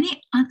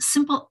 any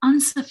simple,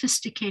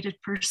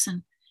 unsophisticated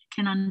person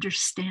can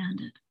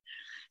understand it.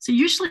 So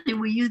usually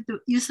we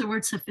use the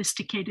word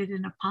sophisticated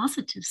in a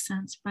positive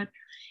sense, but,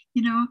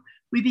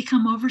 we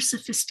become over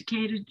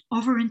sophisticated,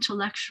 over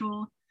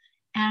intellectual,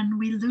 and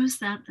we lose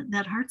that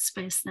heart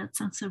space, that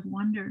sense of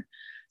wonder.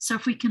 So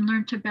if we can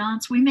learn to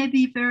balance, we may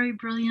be very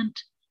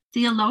brilliant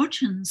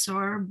theologians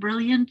or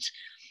brilliant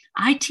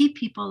IT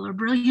people or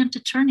brilliant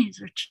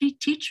attorneys or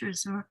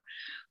teachers or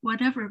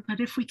whatever. But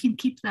if we can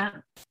keep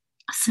that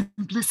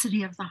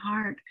simplicity of the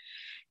heart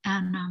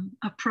and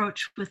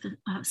approach with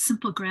a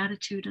simple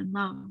gratitude and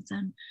love,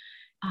 then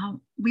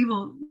we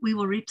will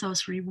reap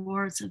those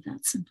rewards of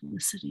that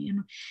simplicity,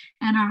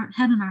 and our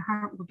head and our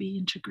heart will be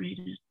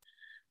integrated.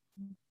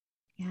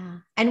 Yeah.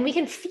 And we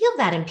can feel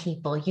that in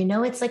people,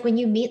 it's like when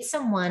you meet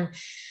someone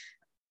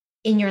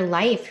in your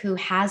life who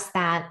has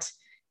that,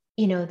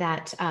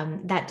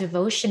 that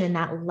devotion and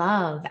that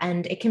love,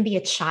 and it can be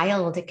a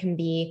child, it can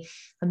be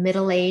a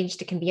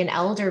middle-aged, it can be an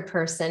elder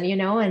person,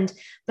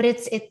 but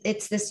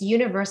it's this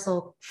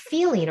universal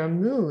feeling or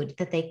mood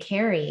that they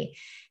carry.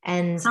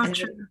 And, so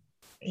true.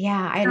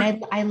 Yeah.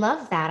 And I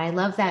love that. I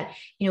love that,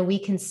 we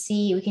can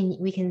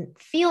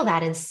feel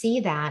that and see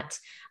that.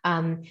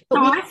 But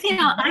I feel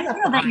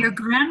that your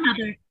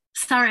grandmother,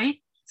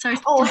 sorry.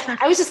 Oh,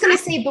 I was just going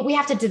to say, but we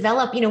have to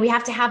develop, we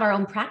have to have our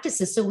own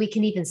practices so we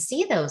can even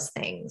see those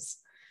things.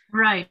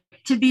 Right.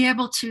 To be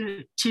able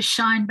to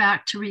shine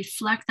back, to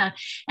reflect that.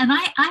 And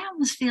I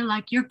almost feel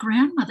like your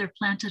grandmother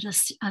planted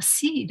a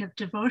seed of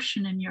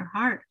devotion in your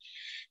heart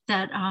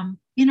that,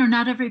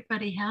 not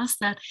everybody has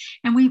that.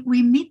 And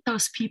we meet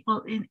those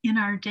people in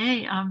our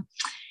day.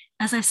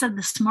 As I said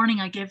this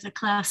morning, I gave the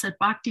class at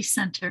Bhakti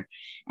Center,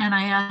 and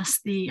I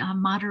asked the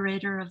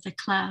moderator of the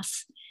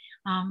class,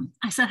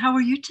 I said, how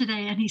are you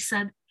today? And he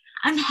said,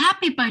 I'm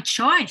happy by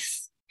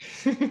choice.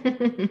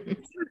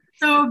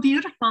 So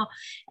beautiful.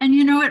 And,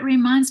 it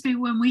reminds me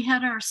when we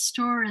had our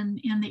store in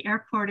the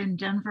airport in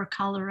Denver,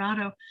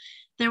 Colorado,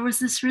 there was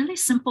this really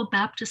simple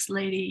Baptist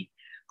lady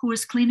who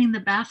was cleaning the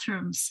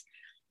bathrooms.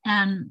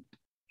 And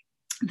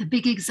the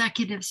big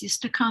executives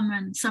used to come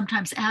and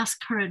sometimes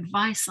ask her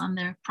advice on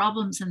their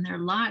problems in their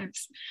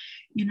lives,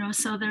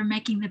 so they're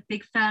making the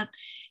big fat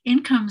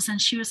incomes.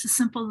 And she was a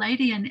simple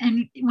lady.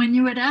 And when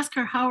you would ask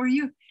her, how are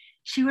you?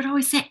 She would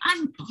always say,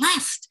 I'm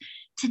blessed.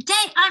 Today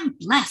I'm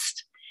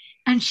blessed.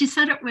 And she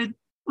said it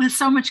with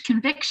so much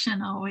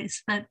conviction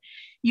always, that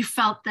you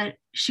felt that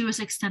she was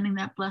extending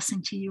that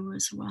blessing to you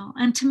as well.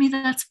 And to me,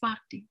 that's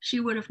Bhakti. She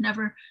would have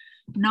never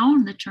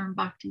known the term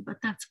Bhakti, but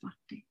that's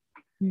Bhakti.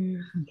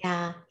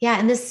 Yeah. Yeah.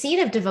 And the seed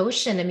of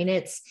devotion,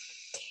 it's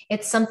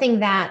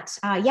something that,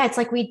 it's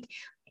like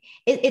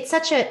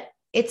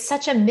it's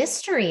such a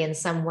mystery in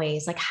some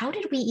ways. Like, how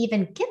did we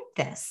even get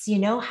this?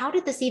 How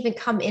did this even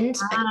come into,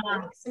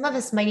 some of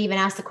us might even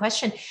ask the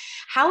question,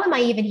 how am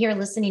I even here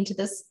listening to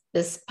this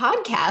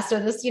podcast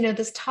or this,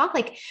 this talk?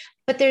 Like,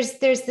 but there's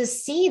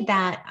this seed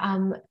that,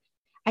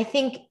 I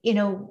think,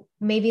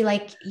 maybe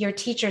like your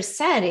teacher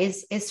said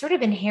is sort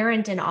of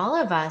inherent in all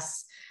of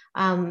us.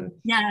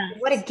 Yeah.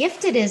 What a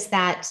gift it is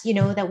that,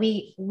 that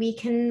we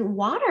can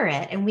water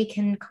it and we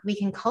can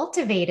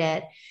cultivate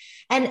it.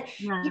 And,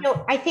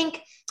 Yeah. I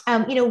think,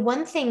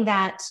 one thing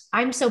that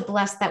I'm so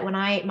blessed that when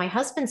my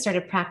husband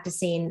started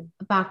practicing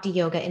Bhakti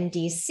yoga in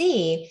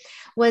DC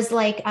was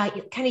like,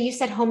 kind of, you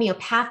said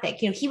homeopathic,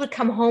 he would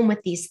come home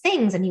with these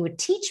things and he would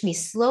teach me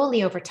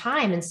slowly over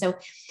time. And so,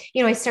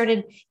 I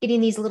started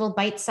getting these little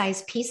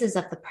bite-sized pieces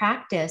of the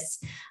practice,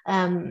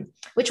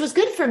 which was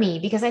good for me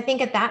because I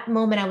think at that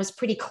moment I was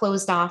pretty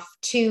closed off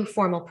to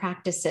formal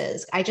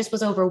practices. I just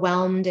was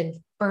overwhelmed and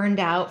burned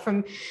out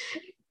from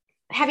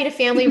having a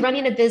family,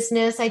 running a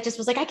business. I just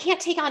was like, I can't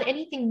take on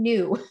anything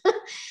new.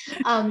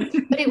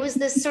 But it was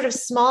this sort of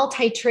small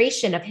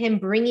titration of him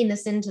bringing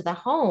this into the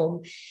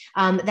home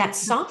that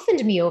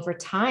softened me over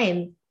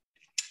time.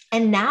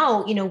 And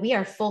now, we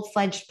are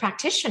full-fledged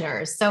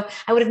practitioners. So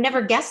I would have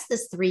never guessed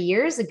this 3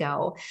 years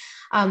ago.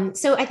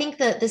 So I think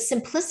the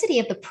simplicity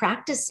of the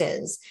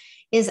practices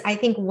is, I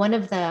think, one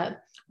of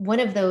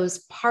those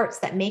parts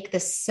that make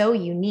this so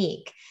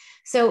unique.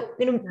 So,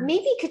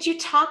 maybe could you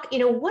talk,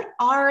 what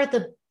are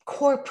the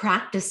core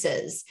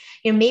practices,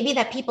 maybe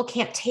that people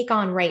can't take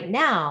on right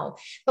now,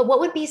 but what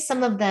would be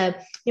some of the,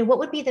 what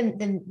would be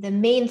the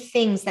main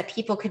things that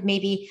people could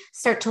maybe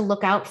start to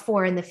look out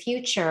for in the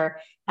future,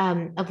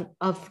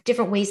 of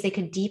different ways they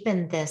could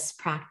deepen this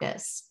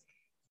practice?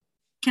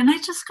 Can I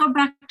just go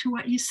back to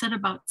what you said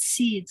about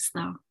seeds,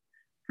 though,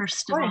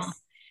 first of all,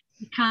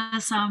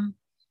 because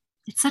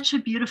it's such a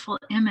beautiful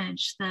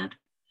image that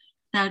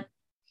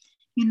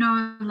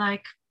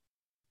like,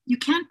 you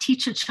can't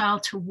teach a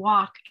child to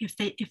walk if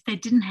they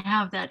didn't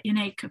have that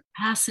innate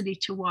capacity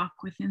to walk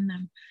within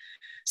them.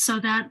 So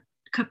that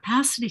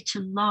capacity to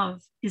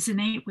love is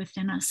innate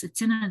within us.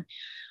 It's in an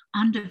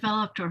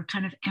undeveloped or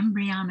kind of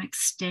embryonic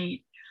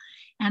state.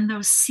 And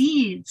those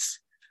seeds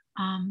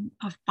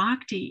of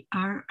bhakti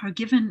are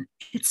given,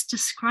 it's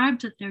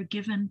described that they're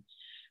given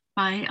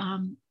by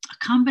a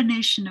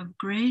combination of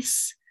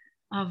grace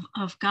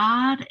of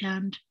God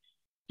and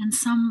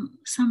some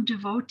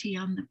devotee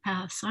on the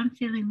path. So I'm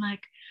feeling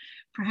like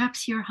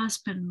perhaps your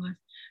husband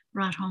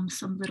brought home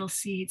some little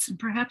seeds, and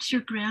perhaps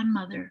your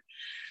grandmother,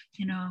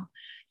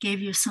 gave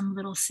you some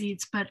little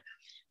seeds. But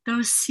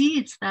those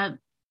seeds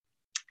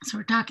so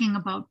we're talking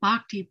about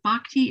bhakti.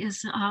 Bhakti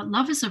is,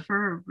 love is a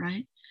verb,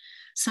 right?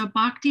 So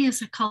bhakti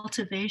is a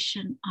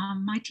cultivation.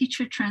 My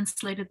teacher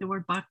translated the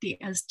word bhakti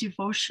as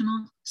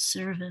devotional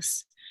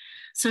service.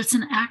 So it's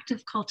an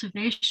active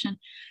cultivation,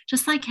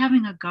 just like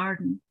having a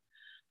garden.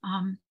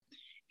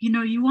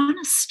 You want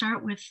to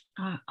start with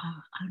a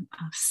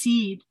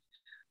seed,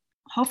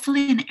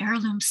 hopefully an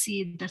heirloom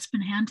seed that's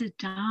been handed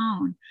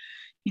down,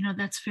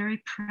 that's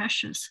very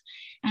precious.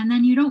 And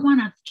then you don't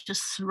want to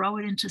just throw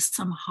it into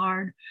some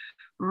hard,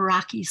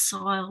 rocky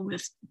soil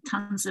with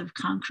tons of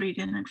concrete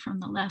in it from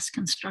the last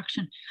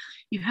construction.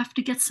 You have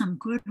to get some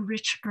good,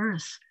 rich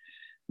earth,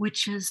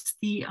 which is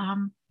the,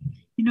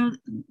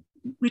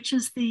 which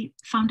is the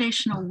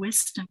foundational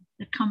wisdom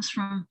that comes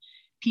from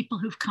people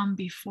who've come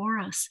before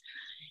us.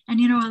 And,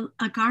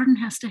 a garden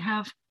has to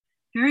have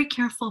very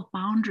careful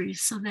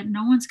boundaries so that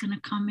no one's going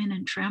to come in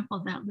and trample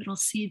that little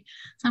seed.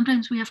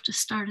 Sometimes we have to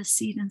start a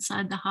seed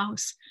inside the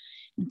house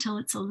until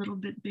it's a little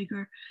bit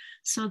bigger.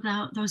 So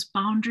those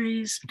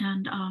boundaries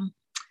and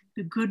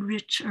the good,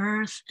 rich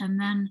earth, and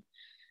then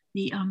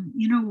the,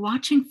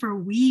 watching for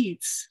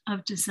weeds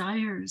of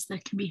desires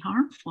that can be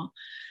harmful,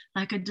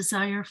 like a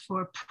desire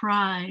for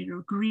pride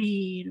or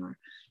greed or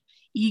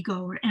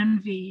ego or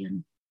envy,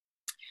 and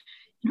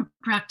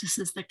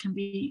practices that can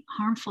be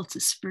harmful to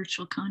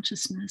spiritual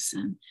consciousness.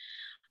 And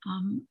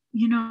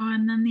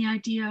and then the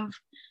idea of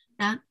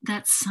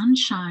that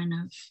sunshine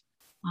of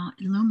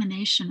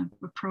illumination, of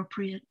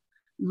appropriate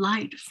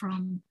light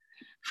from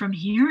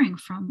hearing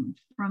from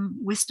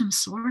wisdom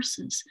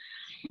sources,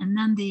 and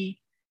then the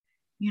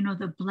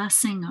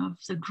blessing of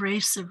the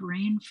grace of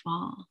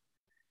rainfall,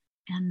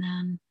 and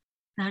then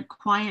that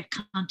quiet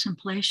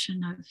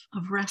contemplation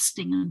of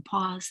resting and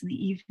pause in the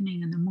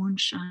evening and the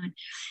moonshine.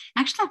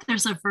 Actually,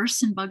 there's a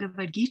verse in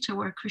Bhagavad Gita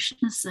where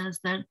Krishna says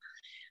that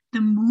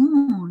the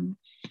moon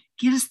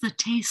gives the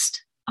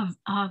taste of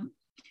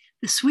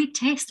the sweet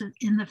taste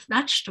in the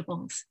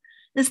vegetables.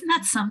 Isn't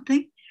that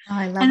something? Oh,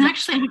 I love and that.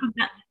 Actually,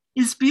 that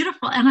is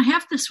beautiful. And I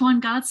have this one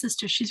god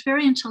sister, she's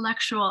very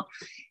intellectual,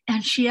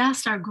 and she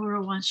asked our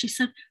guru once, she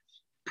said,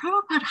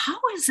 Prabhupada, how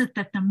is it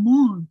that the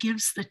moon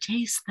gives the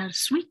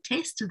sweet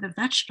taste to the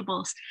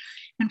vegetables?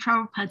 And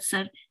Prabhupada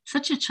said,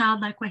 such a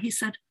childlike way, he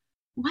said,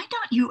 why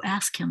don't you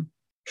ask him?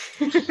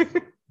 That's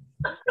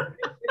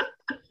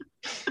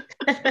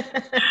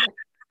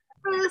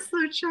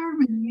so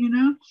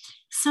charming,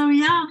 So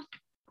yeah,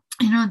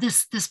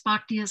 this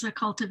bhakti is a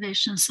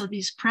cultivation. So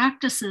these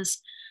practices,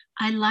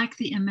 I like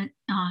the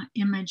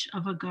image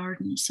of a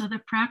garden. So the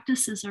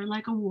practices are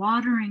like a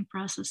watering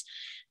process,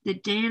 the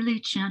daily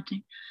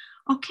chanting.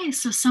 Okay,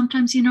 so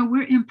sometimes,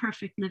 we're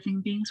imperfect living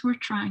beings. We're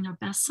trying our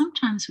best.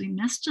 Sometimes we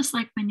miss, just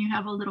like when you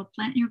have a little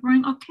plant you're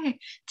growing. Okay,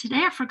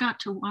 today I forgot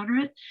to water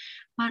it,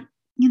 but,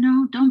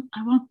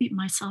 I won't beat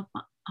myself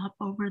up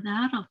over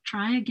that. I'll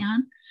try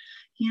again.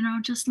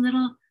 Just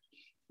little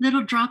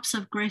drops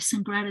of grace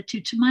and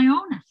gratitude to my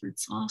own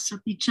efforts. Also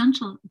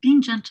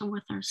being gentle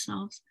with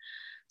ourselves,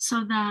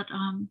 so that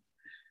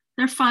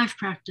there are 5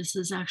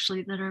 practices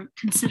actually that are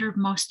considered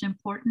most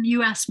important.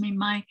 You asked me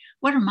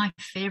what are my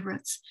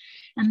favorites,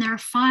 and there are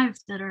 5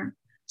 that are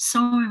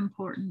so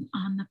important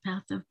on the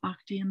path of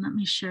bhakti, and let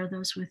me share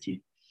those with you.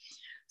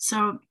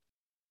 So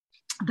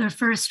the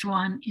first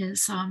one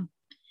is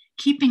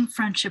keeping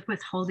friendship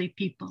with holy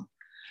people.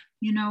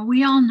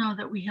 We all know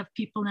that we have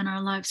people in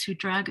our lives who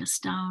drag us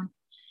down,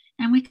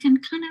 and we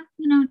can kind of,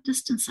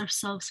 distance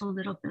ourselves a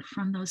little bit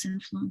from those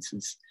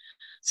influences.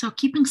 So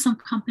keeping some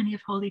company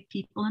of holy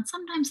people, and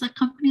sometimes that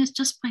company is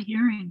just by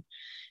hearing,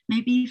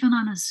 maybe even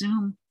on a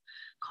Zoom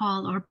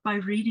call, or by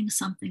reading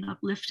something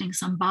uplifting,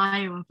 some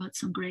bio about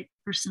some great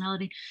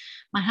personality.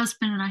 My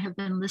husband and I have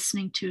been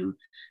listening to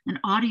an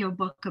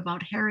audiobook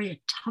about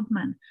Harriet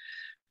Tubman,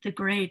 the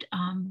great,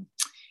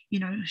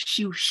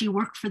 she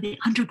worked for the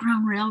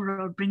Underground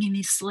Railroad, bringing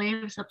these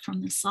slaves up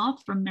from the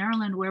South, from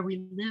Maryland, where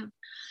we live.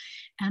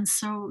 And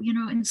so,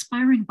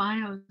 inspiring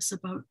bios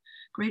about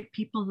great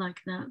people like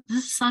that.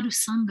 This is sadhu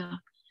sangha,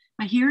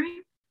 by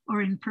hearing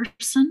or in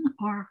person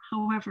or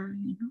however,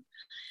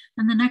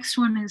 And the next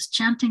one is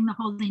chanting the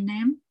holy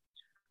name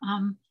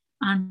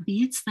on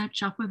beads, that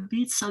japa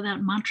beads. So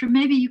that mantra,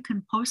 maybe you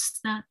can post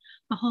the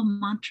whole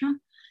mantra,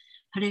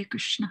 Hare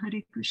Krishna,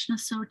 Hare Krishna.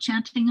 So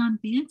chanting on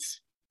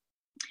beads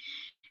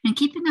and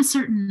keeping a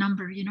certain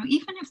number,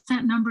 even if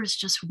that number is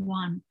just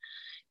 1.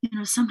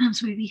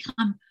 Sometimes we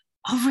become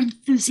over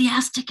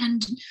enthusiastic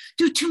and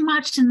do too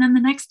much, and then the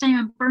next day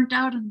I'm burnt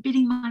out and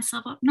beating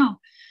myself up.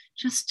 No,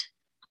 just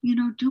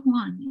do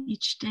 1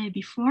 each day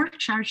before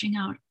charging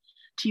out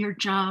to your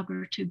job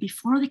or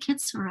before the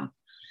kids are up.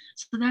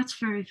 So that's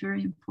very,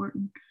 very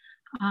important.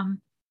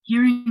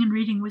 Hearing and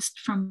reading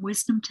from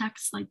wisdom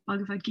texts like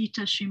Bhagavad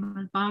Gita,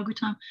 Srimad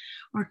Bhagavatam,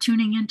 or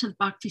tuning into the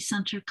Bhakti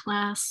Center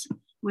class,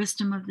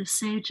 Wisdom of the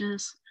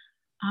Sages,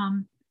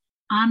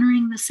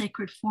 honoring the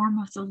sacred form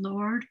of the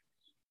Lord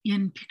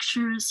in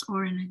pictures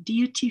or in a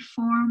deity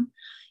form.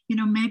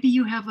 Maybe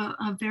you have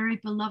a very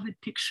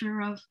beloved picture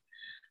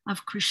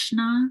of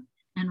Krishna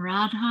and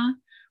Radha,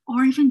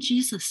 or even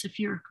Jesus if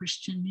you're a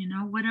Christian,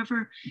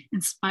 whatever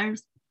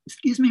inspires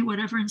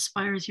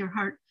your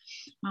heart.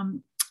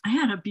 I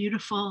had a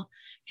beautiful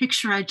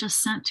picture I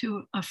just sent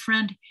to a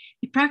friend.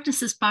 He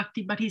practices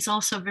bhakti, but he's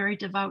also a very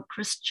devout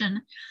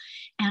Christian.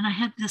 And I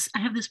have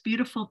this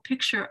beautiful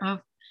picture of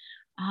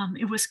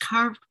it was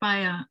carved by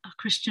a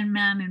Christian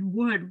man in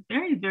wood,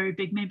 very, very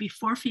big, maybe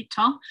 4 feet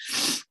tall.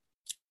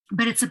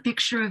 But it's a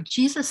picture of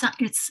Jesus.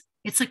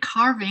 It's a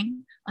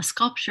carving, a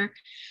sculpture,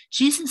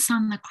 Jesus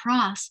on the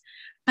cross,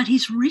 but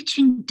he's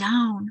reaching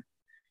down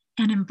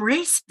and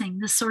embracing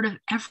this sort of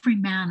every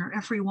man or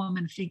every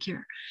woman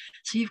figure.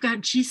 So you've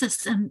got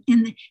Jesus and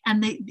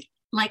they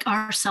like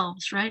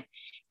ourselves, right?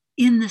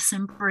 In this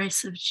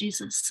embrace of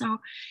Jesus. So,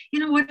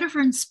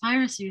 whatever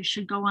inspires you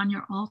should go on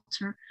your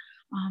altar.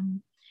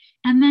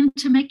 And then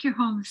to make your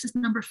home, this is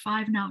number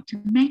 5 now,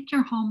 to make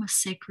your home a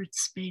sacred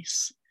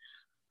space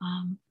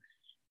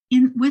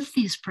with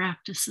these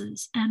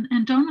practices,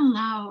 and don't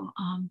allow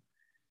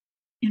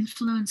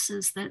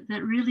influences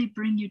that really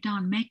bring you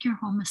down. Make your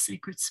home a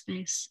sacred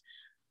space.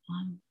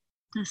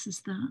 This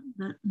is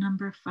the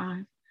number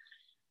 5.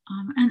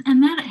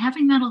 And that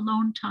having that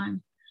alone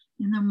time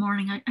in the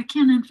morning, I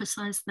can't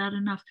emphasize that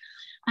enough.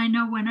 I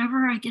know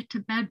whenever I get to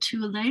bed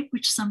too late,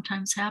 which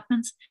sometimes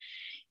happens,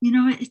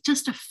 it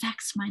just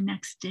affects my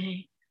next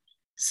day.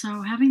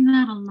 So having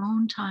that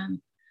alone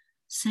time,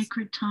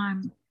 sacred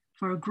time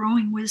for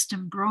growing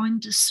wisdom, growing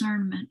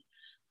discernment,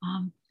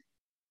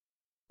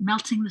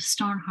 melting the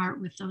stone heart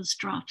with those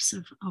drops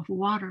of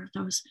water,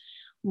 those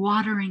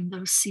watering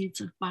those seeds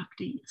of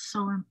bhakti is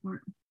so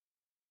important.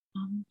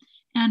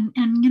 And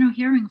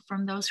hearing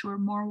from those who are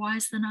more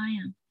wise than I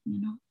am,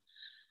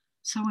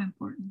 so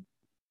important.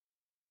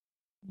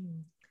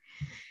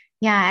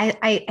 Yeah,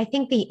 I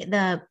think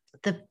the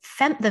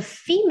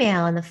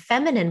female and the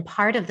feminine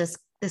part of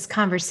this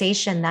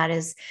conversation that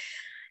is,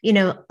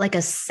 like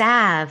a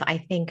salve, I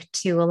think,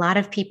 to a lot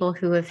of people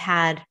who have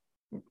had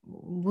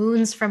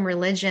wounds from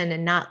religion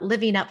and not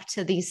living up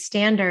to these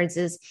standards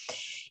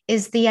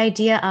is the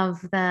idea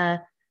of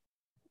the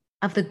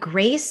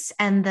grace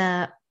and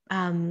the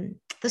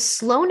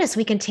slowness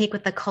we can take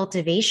with the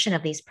cultivation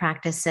of these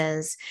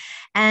practices.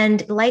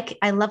 And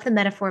I love the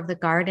metaphor of the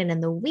garden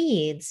and the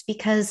weeds,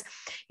 because,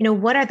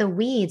 what are the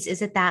weeds?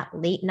 Is it that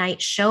late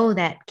night show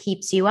that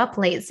keeps you up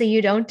late so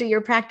you don't do your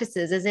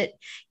practices? Is it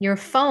your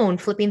phone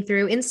flipping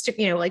through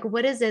Instagram?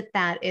 What is it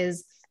that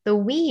is the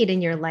weed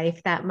in your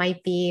life that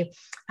might be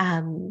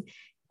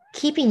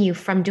keeping you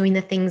from doing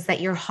the things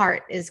that your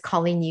heart is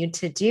calling you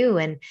to do?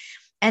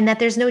 And that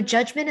there's no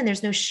judgment and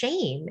there's no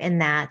shame in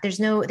that.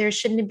 There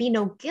shouldn't be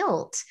no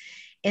guilt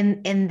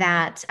in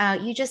that.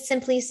 You just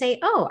simply say,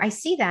 oh, I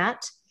see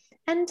that.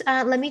 And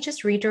let me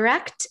just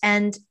redirect.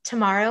 And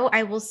tomorrow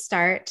I will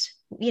start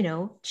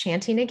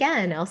chanting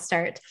again. I'll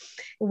start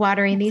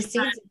watering these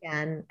seeds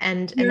again.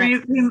 And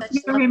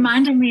that's you're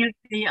reminding me of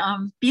the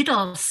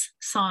Beatles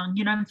song.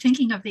 I'm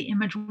thinking of the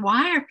image.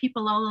 Why are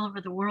people all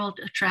over the world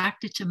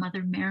attracted to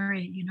Mother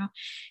Mary?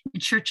 In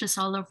churches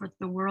all over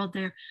the world,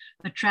 they're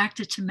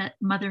attracted to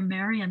Mother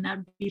Mary, and that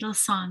Beatles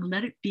song,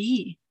 "Let It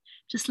Be."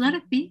 Just let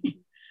it be.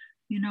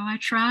 I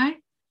try.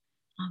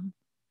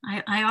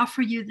 I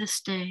offer you this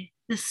day,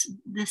 this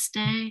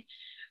day,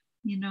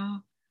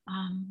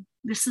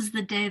 this is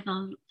the day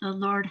the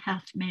Lord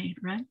hath made,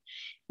 right?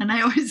 And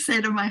I always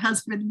say to my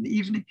husband in the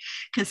evening,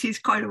 because he's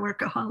quite a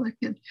workaholic,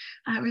 and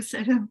I always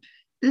say to him,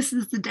 this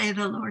is the day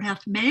the Lord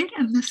hath made,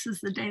 and this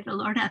is the day the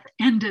Lord hath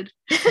ended.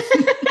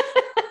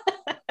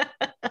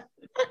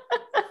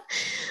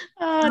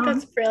 Oh,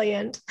 that's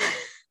brilliant.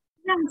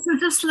 Yeah, so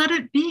just let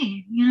it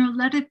be,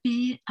 let it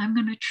be. I'm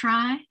going to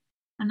try.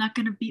 I'm not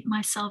going to beat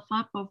myself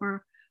up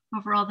over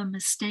all the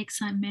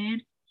mistakes I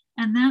made.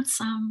 And that's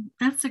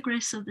the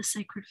grace of the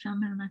sacred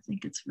feminine. I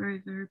think it's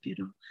very, very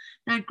beautiful.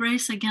 That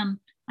grace, again,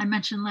 I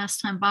mentioned last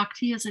time,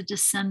 Bhakti is a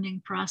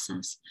descending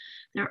process.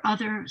 There are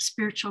other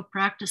spiritual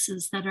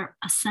practices that are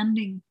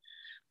ascending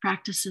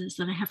practices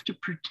that I have to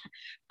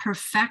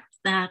perfect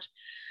that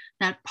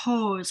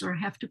pose, or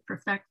have to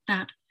perfect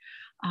that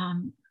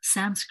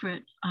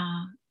Sanskrit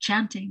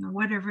chanting, or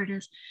whatever it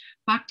is.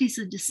 Bhakti is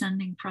a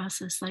descending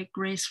process, like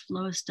grace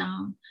flows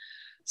down.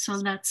 So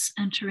let's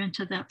enter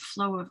into that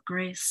flow of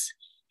grace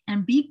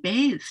and be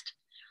bathed,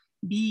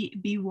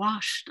 be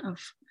washed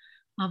of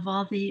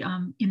all the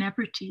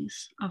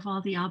inebrities, of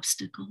all the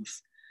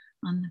obstacles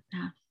on the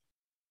path.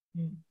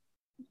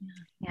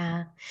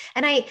 Yeah.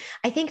 And I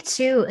think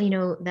too,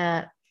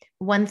 the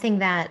one thing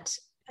that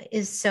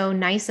is so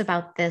nice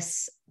about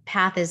this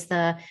path is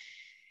that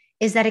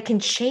it can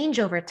change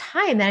over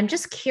time. And I'm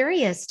just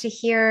curious to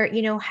hear,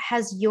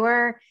 has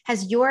your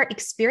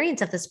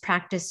experience of this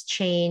practice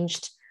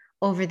changed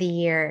over the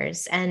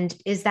years? And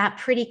is that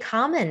pretty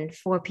common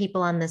for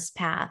people on this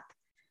path?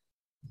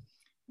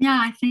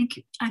 Yeah, I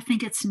think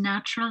it's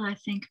natural. I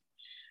think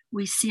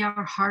we see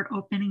our heart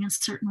opening in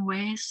certain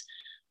ways.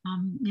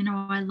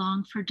 I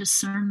long for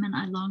discernment.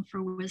 I long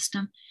for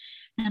wisdom.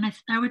 And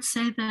I would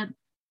say that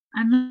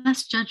I'm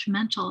less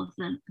judgmental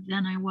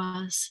than I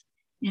was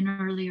in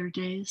earlier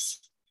days.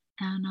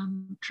 And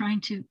I'm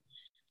trying to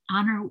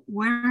honor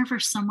wherever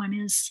someone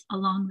is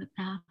along the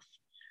path.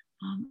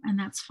 And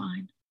that's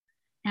fine.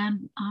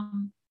 And,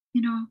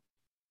 to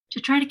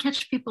try to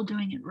catch people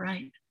doing it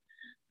right.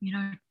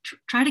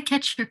 Try to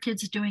catch your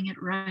kids doing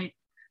it right.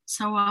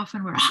 So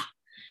often we're,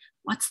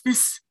 what's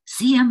this?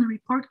 C on the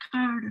report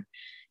card?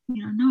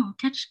 No,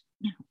 catch,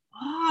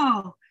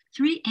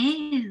 3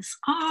 A's.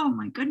 Oh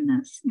my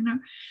goodness,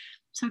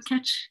 So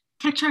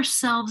catch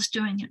ourselves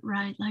doing it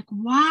right. Like,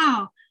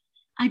 wow,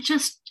 I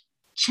just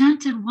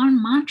chanted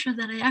one mantra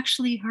that I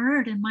actually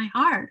heard in my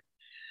heart.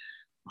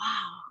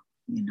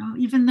 Wow,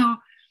 even though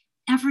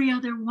every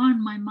other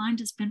one, my mind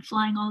has been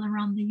flying all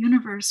around the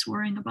universe,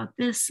 worrying about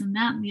this and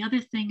that and the other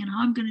thing, and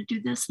how I'm going to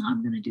do this and how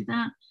I'm going to do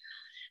that.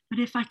 But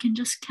if I can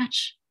just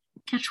catch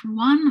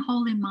one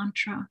holy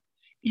mantra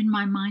in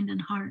my mind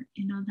and heart,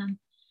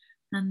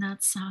 then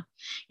that's,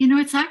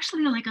 it's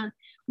actually like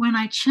when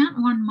I chant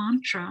one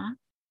mantra,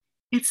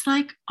 it's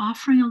like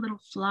offering a little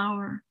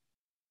flower.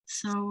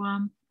 So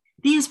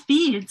these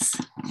beads,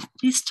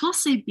 these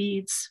Tulsi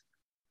beads,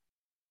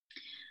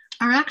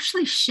 are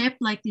actually shaped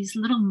like these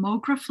little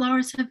mogra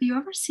flowers. Have you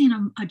ever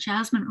seen a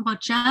jasmine? Well,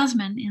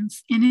 jasmine in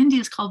India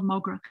is called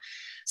mogra.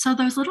 So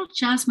those little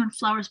jasmine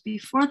flowers,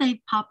 before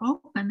they pop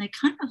open, they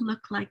kind of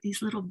look like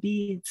these little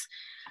beads.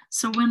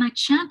 So when I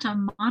chant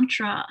a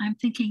mantra, I'm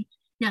thinking,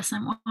 yes,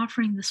 I'm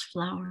offering this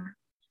flower.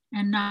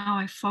 And now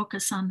I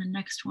focus on the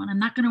next one. I'm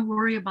not going to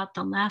worry about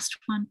the last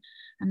one.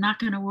 I'm not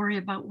going to worry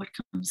about what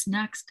comes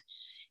next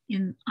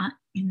in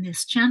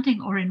this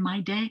chanting or in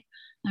my day.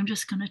 I'm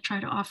just going to try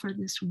to offer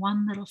this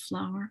one little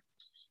flower.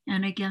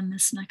 And again,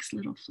 this next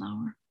little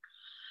flower.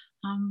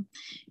 I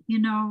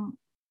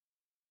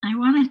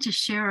wanted to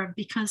share,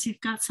 because you've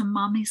got some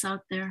mommies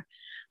out there,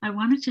 I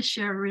wanted to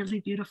share a really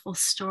beautiful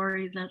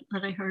story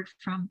that I heard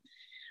from,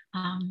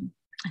 I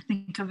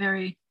think, a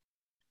very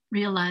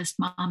realized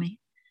mama.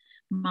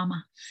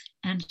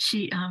 And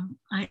she,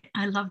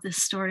 I love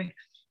this story.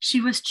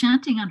 She was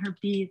chanting on her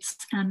beads,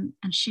 and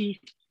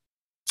she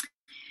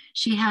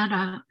had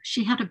a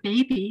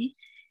baby.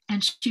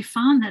 And she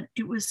found that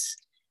it was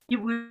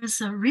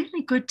a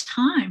really good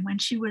time when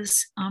she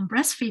was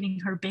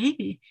breastfeeding her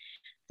baby,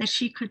 that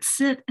she could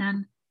sit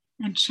and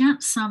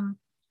chant some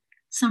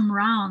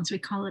rounds. We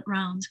call it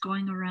rounds,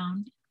 going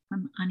around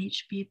on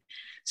each bead.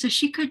 So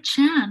she could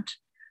chant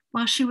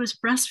while she was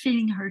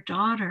breastfeeding her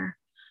daughter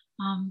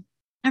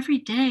every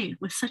day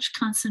with such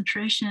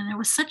concentration. And it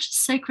was such a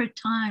sacred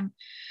time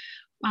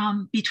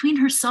between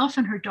herself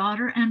and her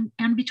daughter, and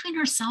between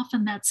herself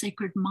and that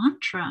sacred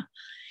mantra.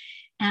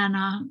 And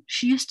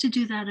she used to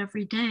do that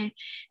every day.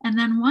 And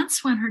then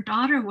once, when her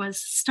daughter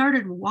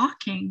started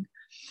walking,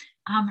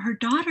 her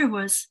daughter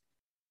was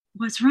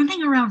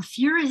running around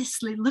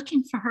furiously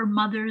looking for her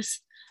mother's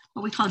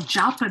what we call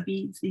japa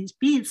beads, these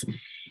beads.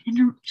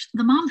 And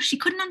the mom, she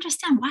couldn't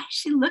understand, why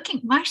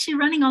is she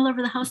running all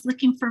over the house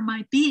looking for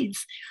my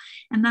beads?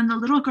 And then the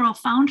little girl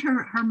found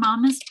her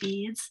mama's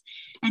beads,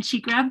 and she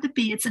grabbed the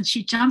beads and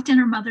she jumped in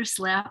her mother's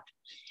lap.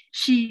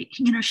 She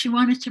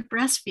wanted to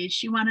breastfeed.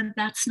 She wanted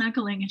that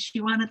snuggling, and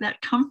she wanted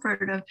that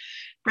comfort of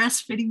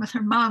breastfeeding with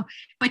her mom.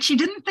 But she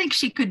didn't think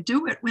she could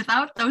do it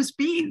without those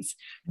beads,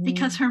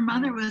 because her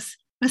mother was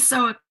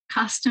so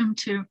accustomed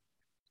to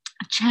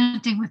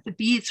chanting with the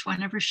beads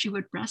whenever she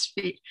would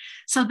breastfeed.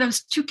 So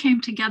those two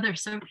came together.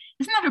 So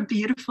isn't that a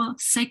beautiful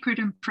sacred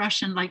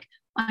impression? Like,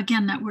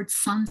 again, that word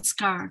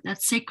sanskar,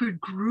 that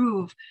sacred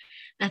groove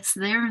that's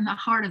there in the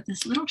heart of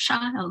this little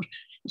child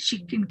that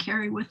she can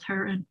carry with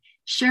her and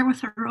share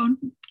with her own,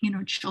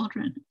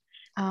 children.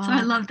 Oh. So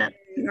I love that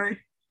story.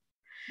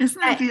 Isn't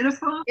that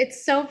beautiful?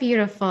 It's so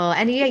beautiful.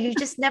 And yeah, you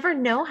just never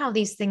know how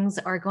these things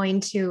are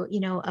going to,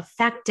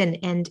 affect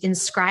and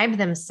inscribe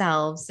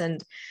themselves.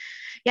 And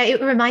yeah,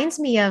 it reminds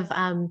me of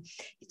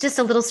just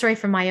a little story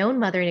from my own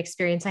mothering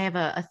experience. I have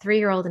a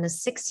 3-year-old and a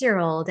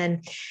 6-year-old.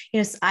 And,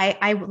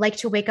 I like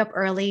to wake up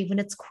early when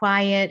it's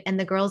quiet and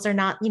the girls are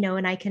not,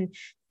 and I can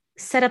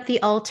set up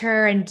the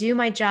altar and do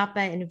my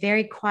japa in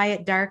very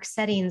quiet, dark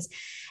settings.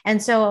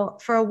 And so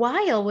for a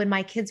while, when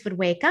my kids would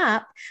wake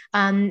up,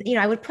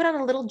 I would put on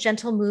a little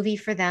gentle movie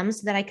for them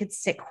so that I could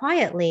sit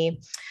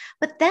quietly.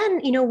 But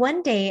then,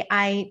 one day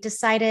I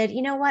decided,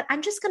 you know what,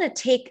 I'm going to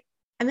take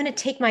I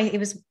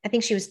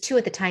think she was 2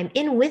 at the time,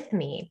 in with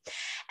me.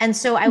 And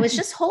so I was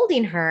just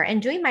holding her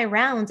and doing my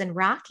rounds and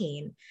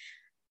rocking.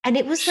 And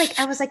it was like,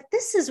 I was like,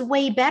 this is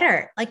way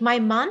better. Like my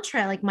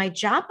mantra, like my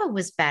japa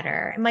was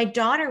better. And my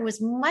daughter was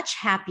much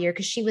happier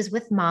because she was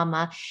with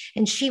mama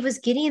and she was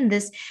getting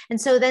this. And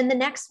so then the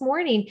next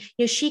morning,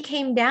 she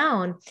came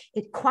down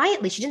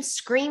quietly. She didn't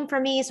scream for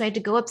me. So I had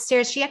to go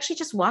upstairs. She actually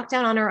just walked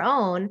down on her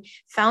own,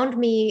 found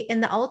me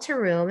in the altar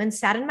room and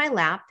sat in my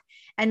lap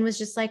and was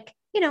just like,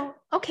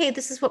 okay,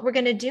 this is what we're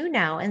going to do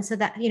now. And so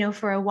that,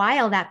 for a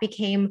while that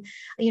became,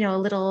 a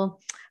little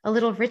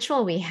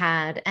ritual we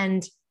had.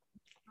 And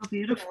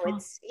beautiful.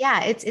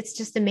 It's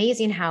just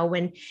amazing how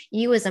when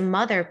you as a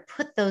mother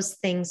put those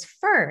things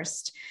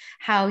first,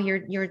 how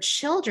your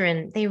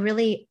children, they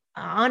really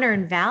honor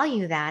and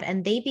value that.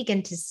 And they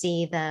begin to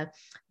see the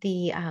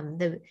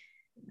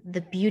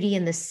beauty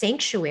and the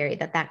sanctuary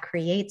that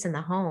creates in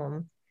the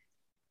home.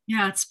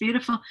 Yeah, it's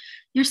beautiful.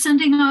 You're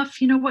sending off,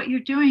 what you're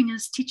doing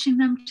is teaching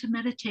them to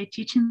meditate,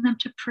 teaching them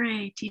to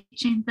pray,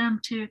 teaching them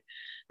to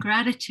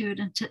gratitude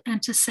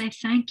and to say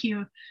thank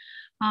you.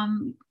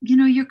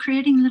 You're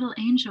creating little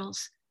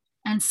angels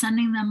and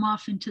sending them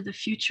off into the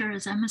future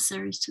as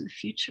emissaries to the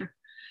future.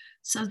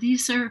 So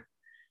these are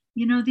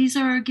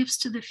our gifts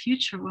to the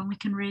future when we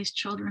can raise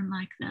children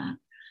like that.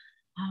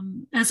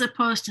 As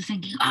opposed to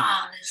thinking,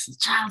 this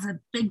child's a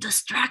big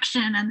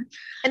distraction. And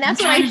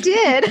that's what I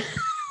did.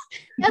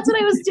 That's what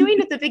I was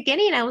doing at the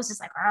beginning. I was just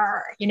like,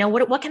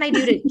 what can I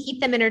do to keep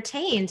them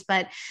entertained?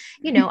 But,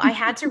 I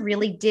had to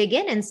really dig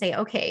in and say,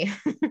 okay,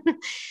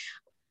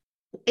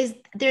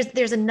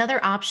 there's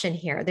another option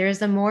here.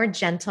 There's a more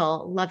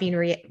gentle, loving,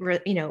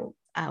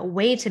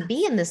 way to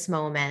be in this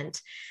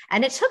moment.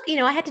 And it took,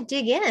 I had to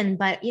dig in,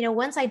 but,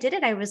 once I did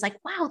it, I was like,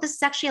 wow, this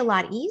is actually a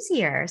lot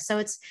easier. So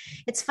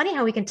it's funny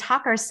how we can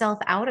talk ourselves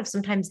out of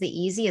sometimes the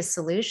easiest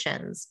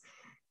solutions.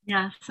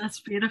 Yes,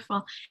 that's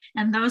beautiful.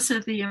 And those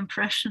are the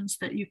impressions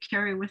that you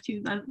carry with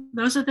you.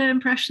 Those are the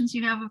impressions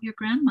you have of your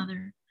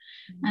grandmother.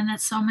 Mm-hmm. And that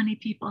so many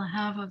people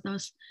have of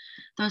those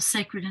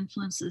sacred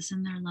influences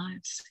in their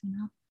lives,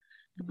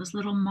 those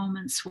little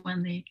moments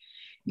when the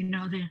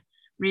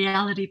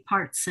reality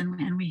parts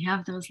and we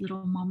have those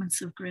little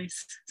moments of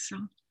grace. So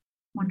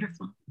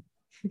wonderful.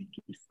 Thank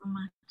you so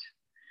much.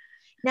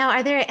 Now,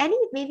 are there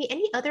maybe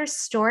any other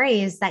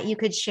stories that you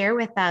could share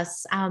with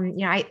us?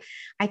 I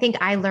think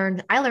I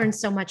learned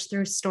so much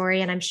through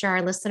story, and I'm sure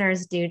our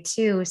listeners do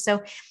too.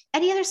 So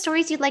any other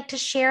stories you'd like to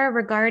share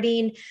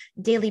regarding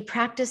daily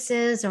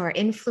practices or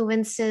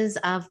influences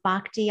of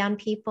Bhakti on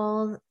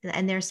people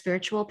and their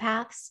spiritual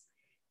paths?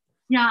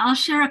 Yeah, I'll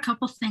share a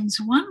couple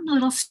things. One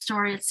little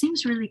story, it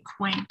seems really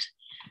quaint,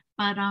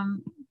 but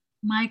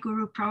my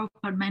Guru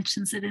Prabhupada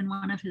mentions it in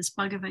one of his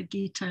Bhagavad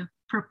Gita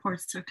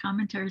purports or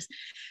commentaries,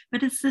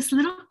 but it's this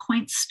little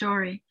quaint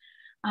story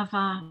of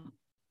a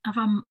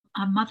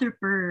mother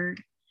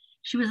bird.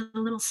 She was a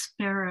little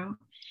sparrow,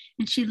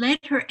 and she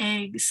laid her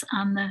eggs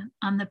on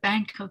the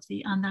bank of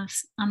on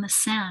the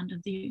sand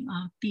of the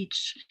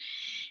beach,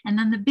 and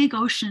then the big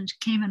ocean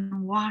came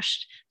and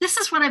washed. This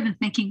is what I've been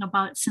thinking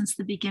about since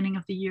the beginning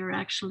of the year,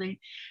 actually.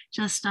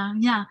 So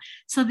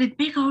the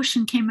big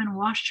ocean came and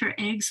washed her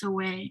eggs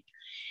away,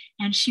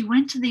 and she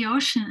went to the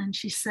ocean and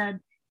she said,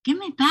 "Give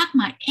me back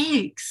my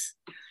eggs."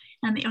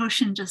 And the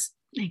ocean just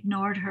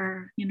ignored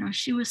her.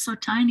 She was so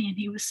tiny and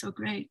he was so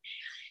great.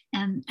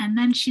 And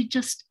then she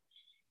just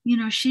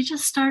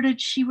started,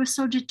 she was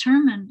so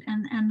determined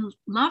and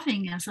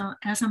loving as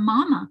a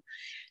mama.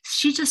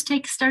 She just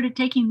started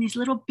taking these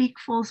little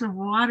beakfuls of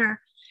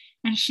water,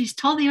 and she's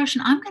told the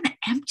ocean, "I'm going to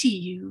empty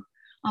you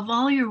of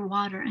all your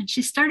water. And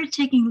she started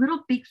taking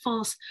little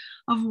beakfuls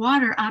of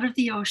water out of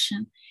the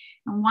ocean,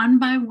 and one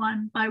by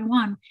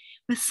one,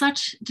 with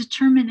such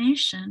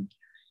determination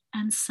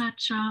and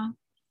such,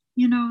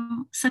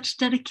 such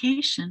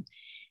dedication.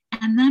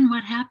 And then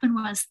what happened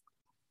was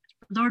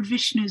Lord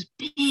Vishnu's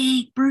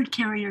big bird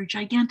carrier,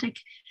 gigantic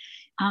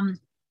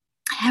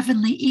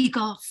heavenly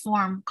eagle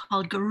form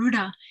called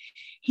Garuda,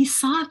 he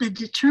saw the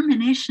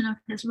determination of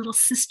his little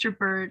sister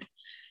bird.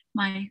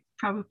 My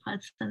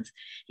Prabhupada says,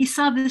 he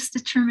saw this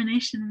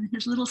determination in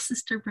his little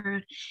sister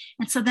bird.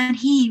 And so then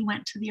he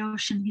went to the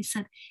ocean. He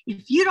said,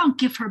 if you don't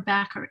give her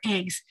back her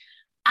eggs,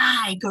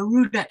 I,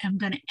 Garuda, am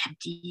going to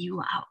empty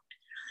you out.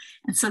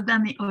 And so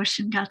then the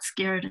ocean got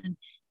scared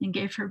and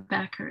gave her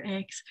back her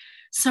eggs.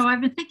 So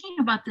I've been thinking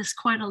about this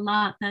quite a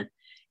lot, that,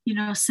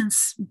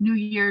 since New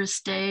Year's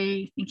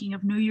Day, thinking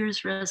of New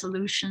Year's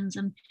resolutions,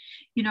 and,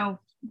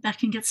 that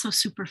can get so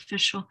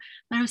superficial.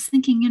 But I was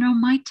thinking,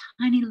 my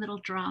tiny little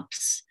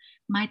drops,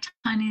 my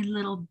tiny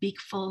little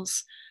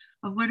beakfuls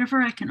of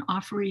whatever I can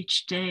offer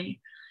each day,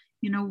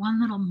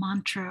 one little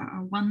mantra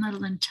or one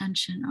little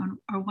intention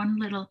or one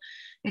little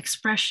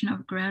expression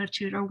of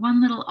gratitude or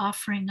one little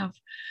offering of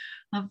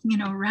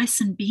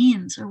rice and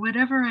beans or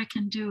whatever I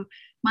can do,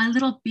 my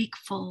little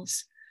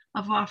beakfuls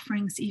of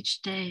offerings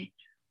each day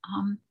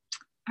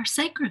are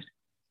sacred,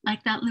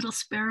 like that little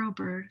sparrow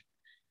bird.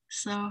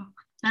 So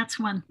that's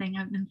one thing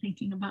I've been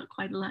thinking about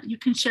quite a lot. You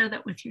can share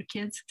that with your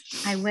kids.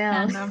 I will.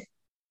 And,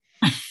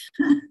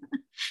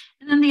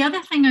 and then the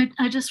other thing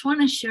I just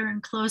want to share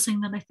in closing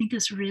that I think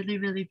is really,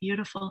 really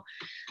beautiful.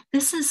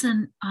 This is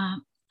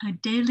a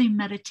daily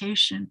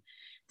meditation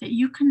that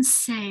you can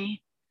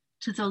say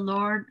to the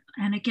Lord,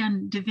 and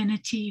again,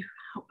 divinity,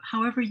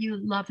 however you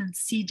love and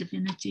see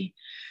divinity.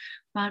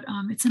 But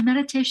it's a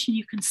meditation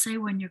you can say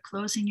when you're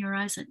closing your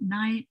eyes at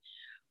night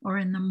or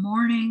in the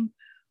morning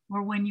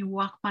or when you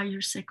walk by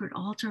your sacred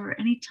altar or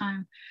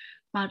anytime.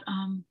 But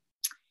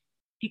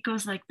it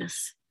goes like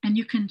this. And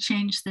you can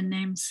change the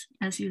names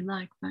as you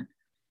like,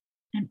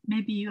 and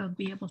maybe you'll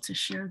be able to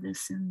share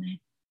this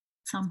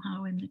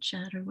somehow in the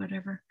chat or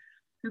whatever.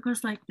 It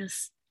goes like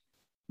this.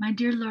 My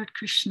dear Lord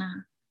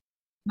Krishna,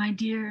 my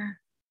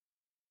dear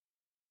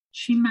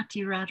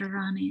Srimati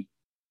Radharani,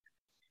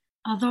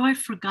 although I've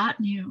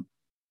forgotten you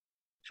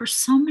for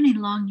so many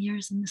long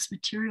years in this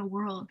material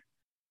world,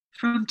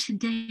 from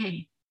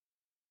today,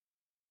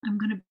 I'm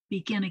going to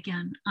begin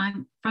again.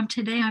 From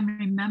today, I'm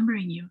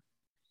remembering you.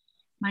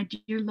 My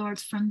dear Lord,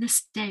 from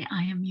this day,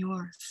 I am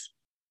yours.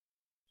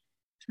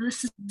 So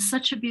this is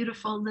such a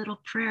beautiful little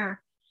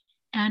prayer.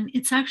 And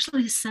it's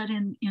actually said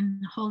in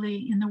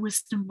the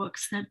wisdom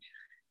books that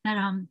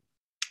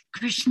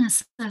Krishna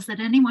says that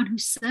anyone who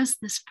says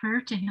this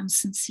prayer to him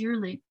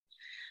sincerely,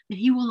 that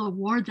he will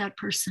award that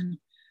person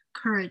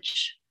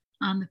courage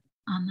on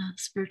the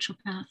spiritual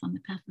path, on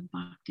the path of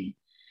bhakti.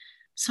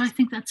 So I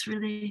think that's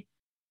really,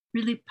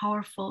 really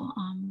powerful,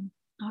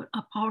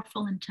 a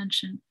powerful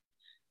intention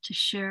to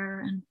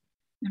share, and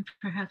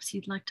perhaps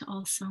you'd like to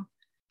also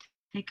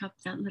take up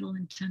that little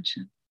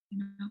intention,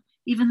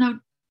 even though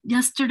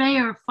yesterday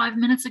or 5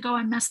 minutes ago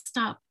I messed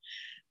up,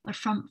 but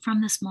from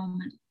this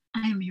moment,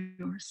 I am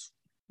yours.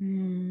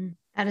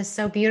 That is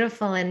so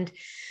beautiful. And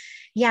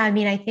yeah, I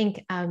mean, I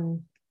think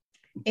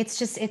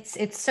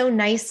it's so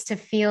nice to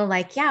feel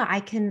like, yeah,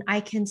 I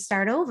can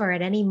start over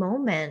at any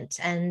moment,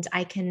 and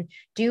I can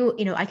do,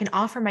 I can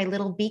offer my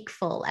little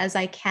beakful as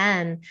I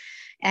can.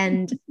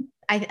 And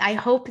I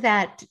hope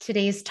that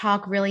today's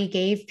talk really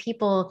gave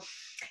people,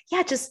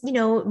 just,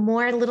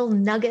 more little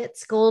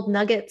nuggets, gold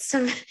nuggets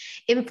of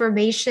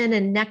information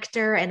and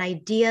nectar and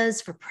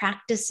ideas for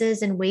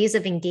practices and ways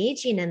of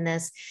engaging in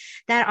this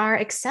that are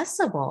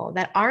accessible,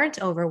 that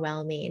aren't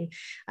overwhelming.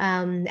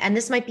 And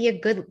this might be a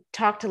good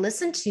talk to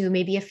listen to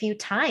maybe a few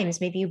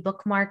times. Maybe you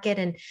bookmark it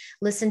and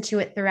listen to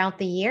it throughout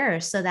the year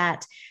so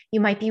that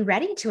you might be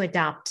ready to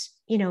adopt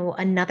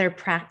another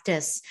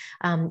practice,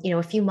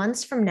 a few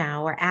months from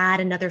now, or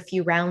add another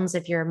few rounds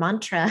of your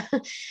mantra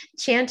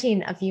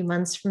chanting a few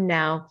months from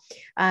now.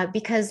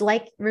 Because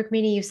like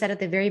Rukmini, you said at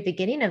the very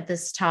beginning of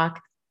this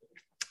talk,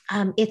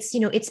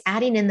 it's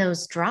adding in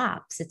those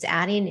drops. It's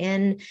adding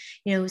in,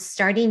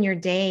 starting your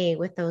day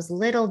with those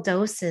little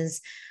doses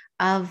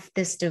of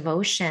this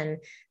devotion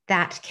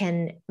that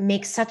can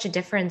make such a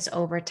difference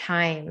over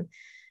time.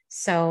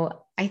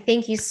 So I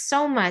thank you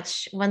so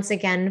much once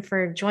again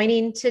for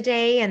joining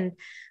today and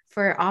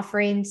for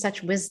offering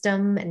such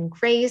wisdom and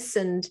grace,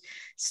 and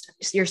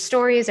your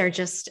stories are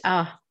just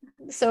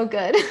so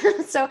good.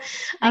 So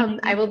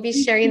I will be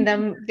sharing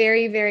them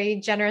very, very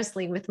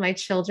generously with my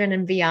children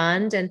and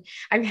beyond. And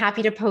I'm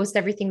happy to post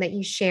everything that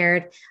you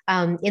shared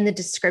in the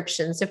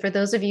description. So for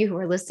those of you who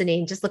are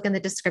listening, just look in the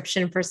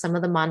description for some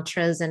of the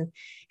mantras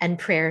and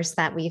prayers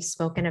that we've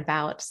spoken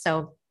about.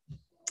 So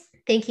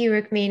thank you,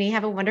 Rukmini.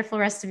 Have a wonderful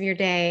rest of your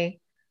day.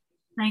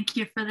 Thank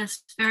you for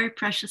this very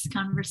precious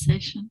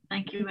conversation.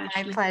 Thank you,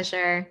 Ashley. My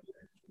pleasure.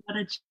 What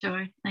a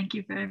joy. Thank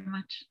you very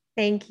much.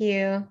 Thank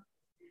you.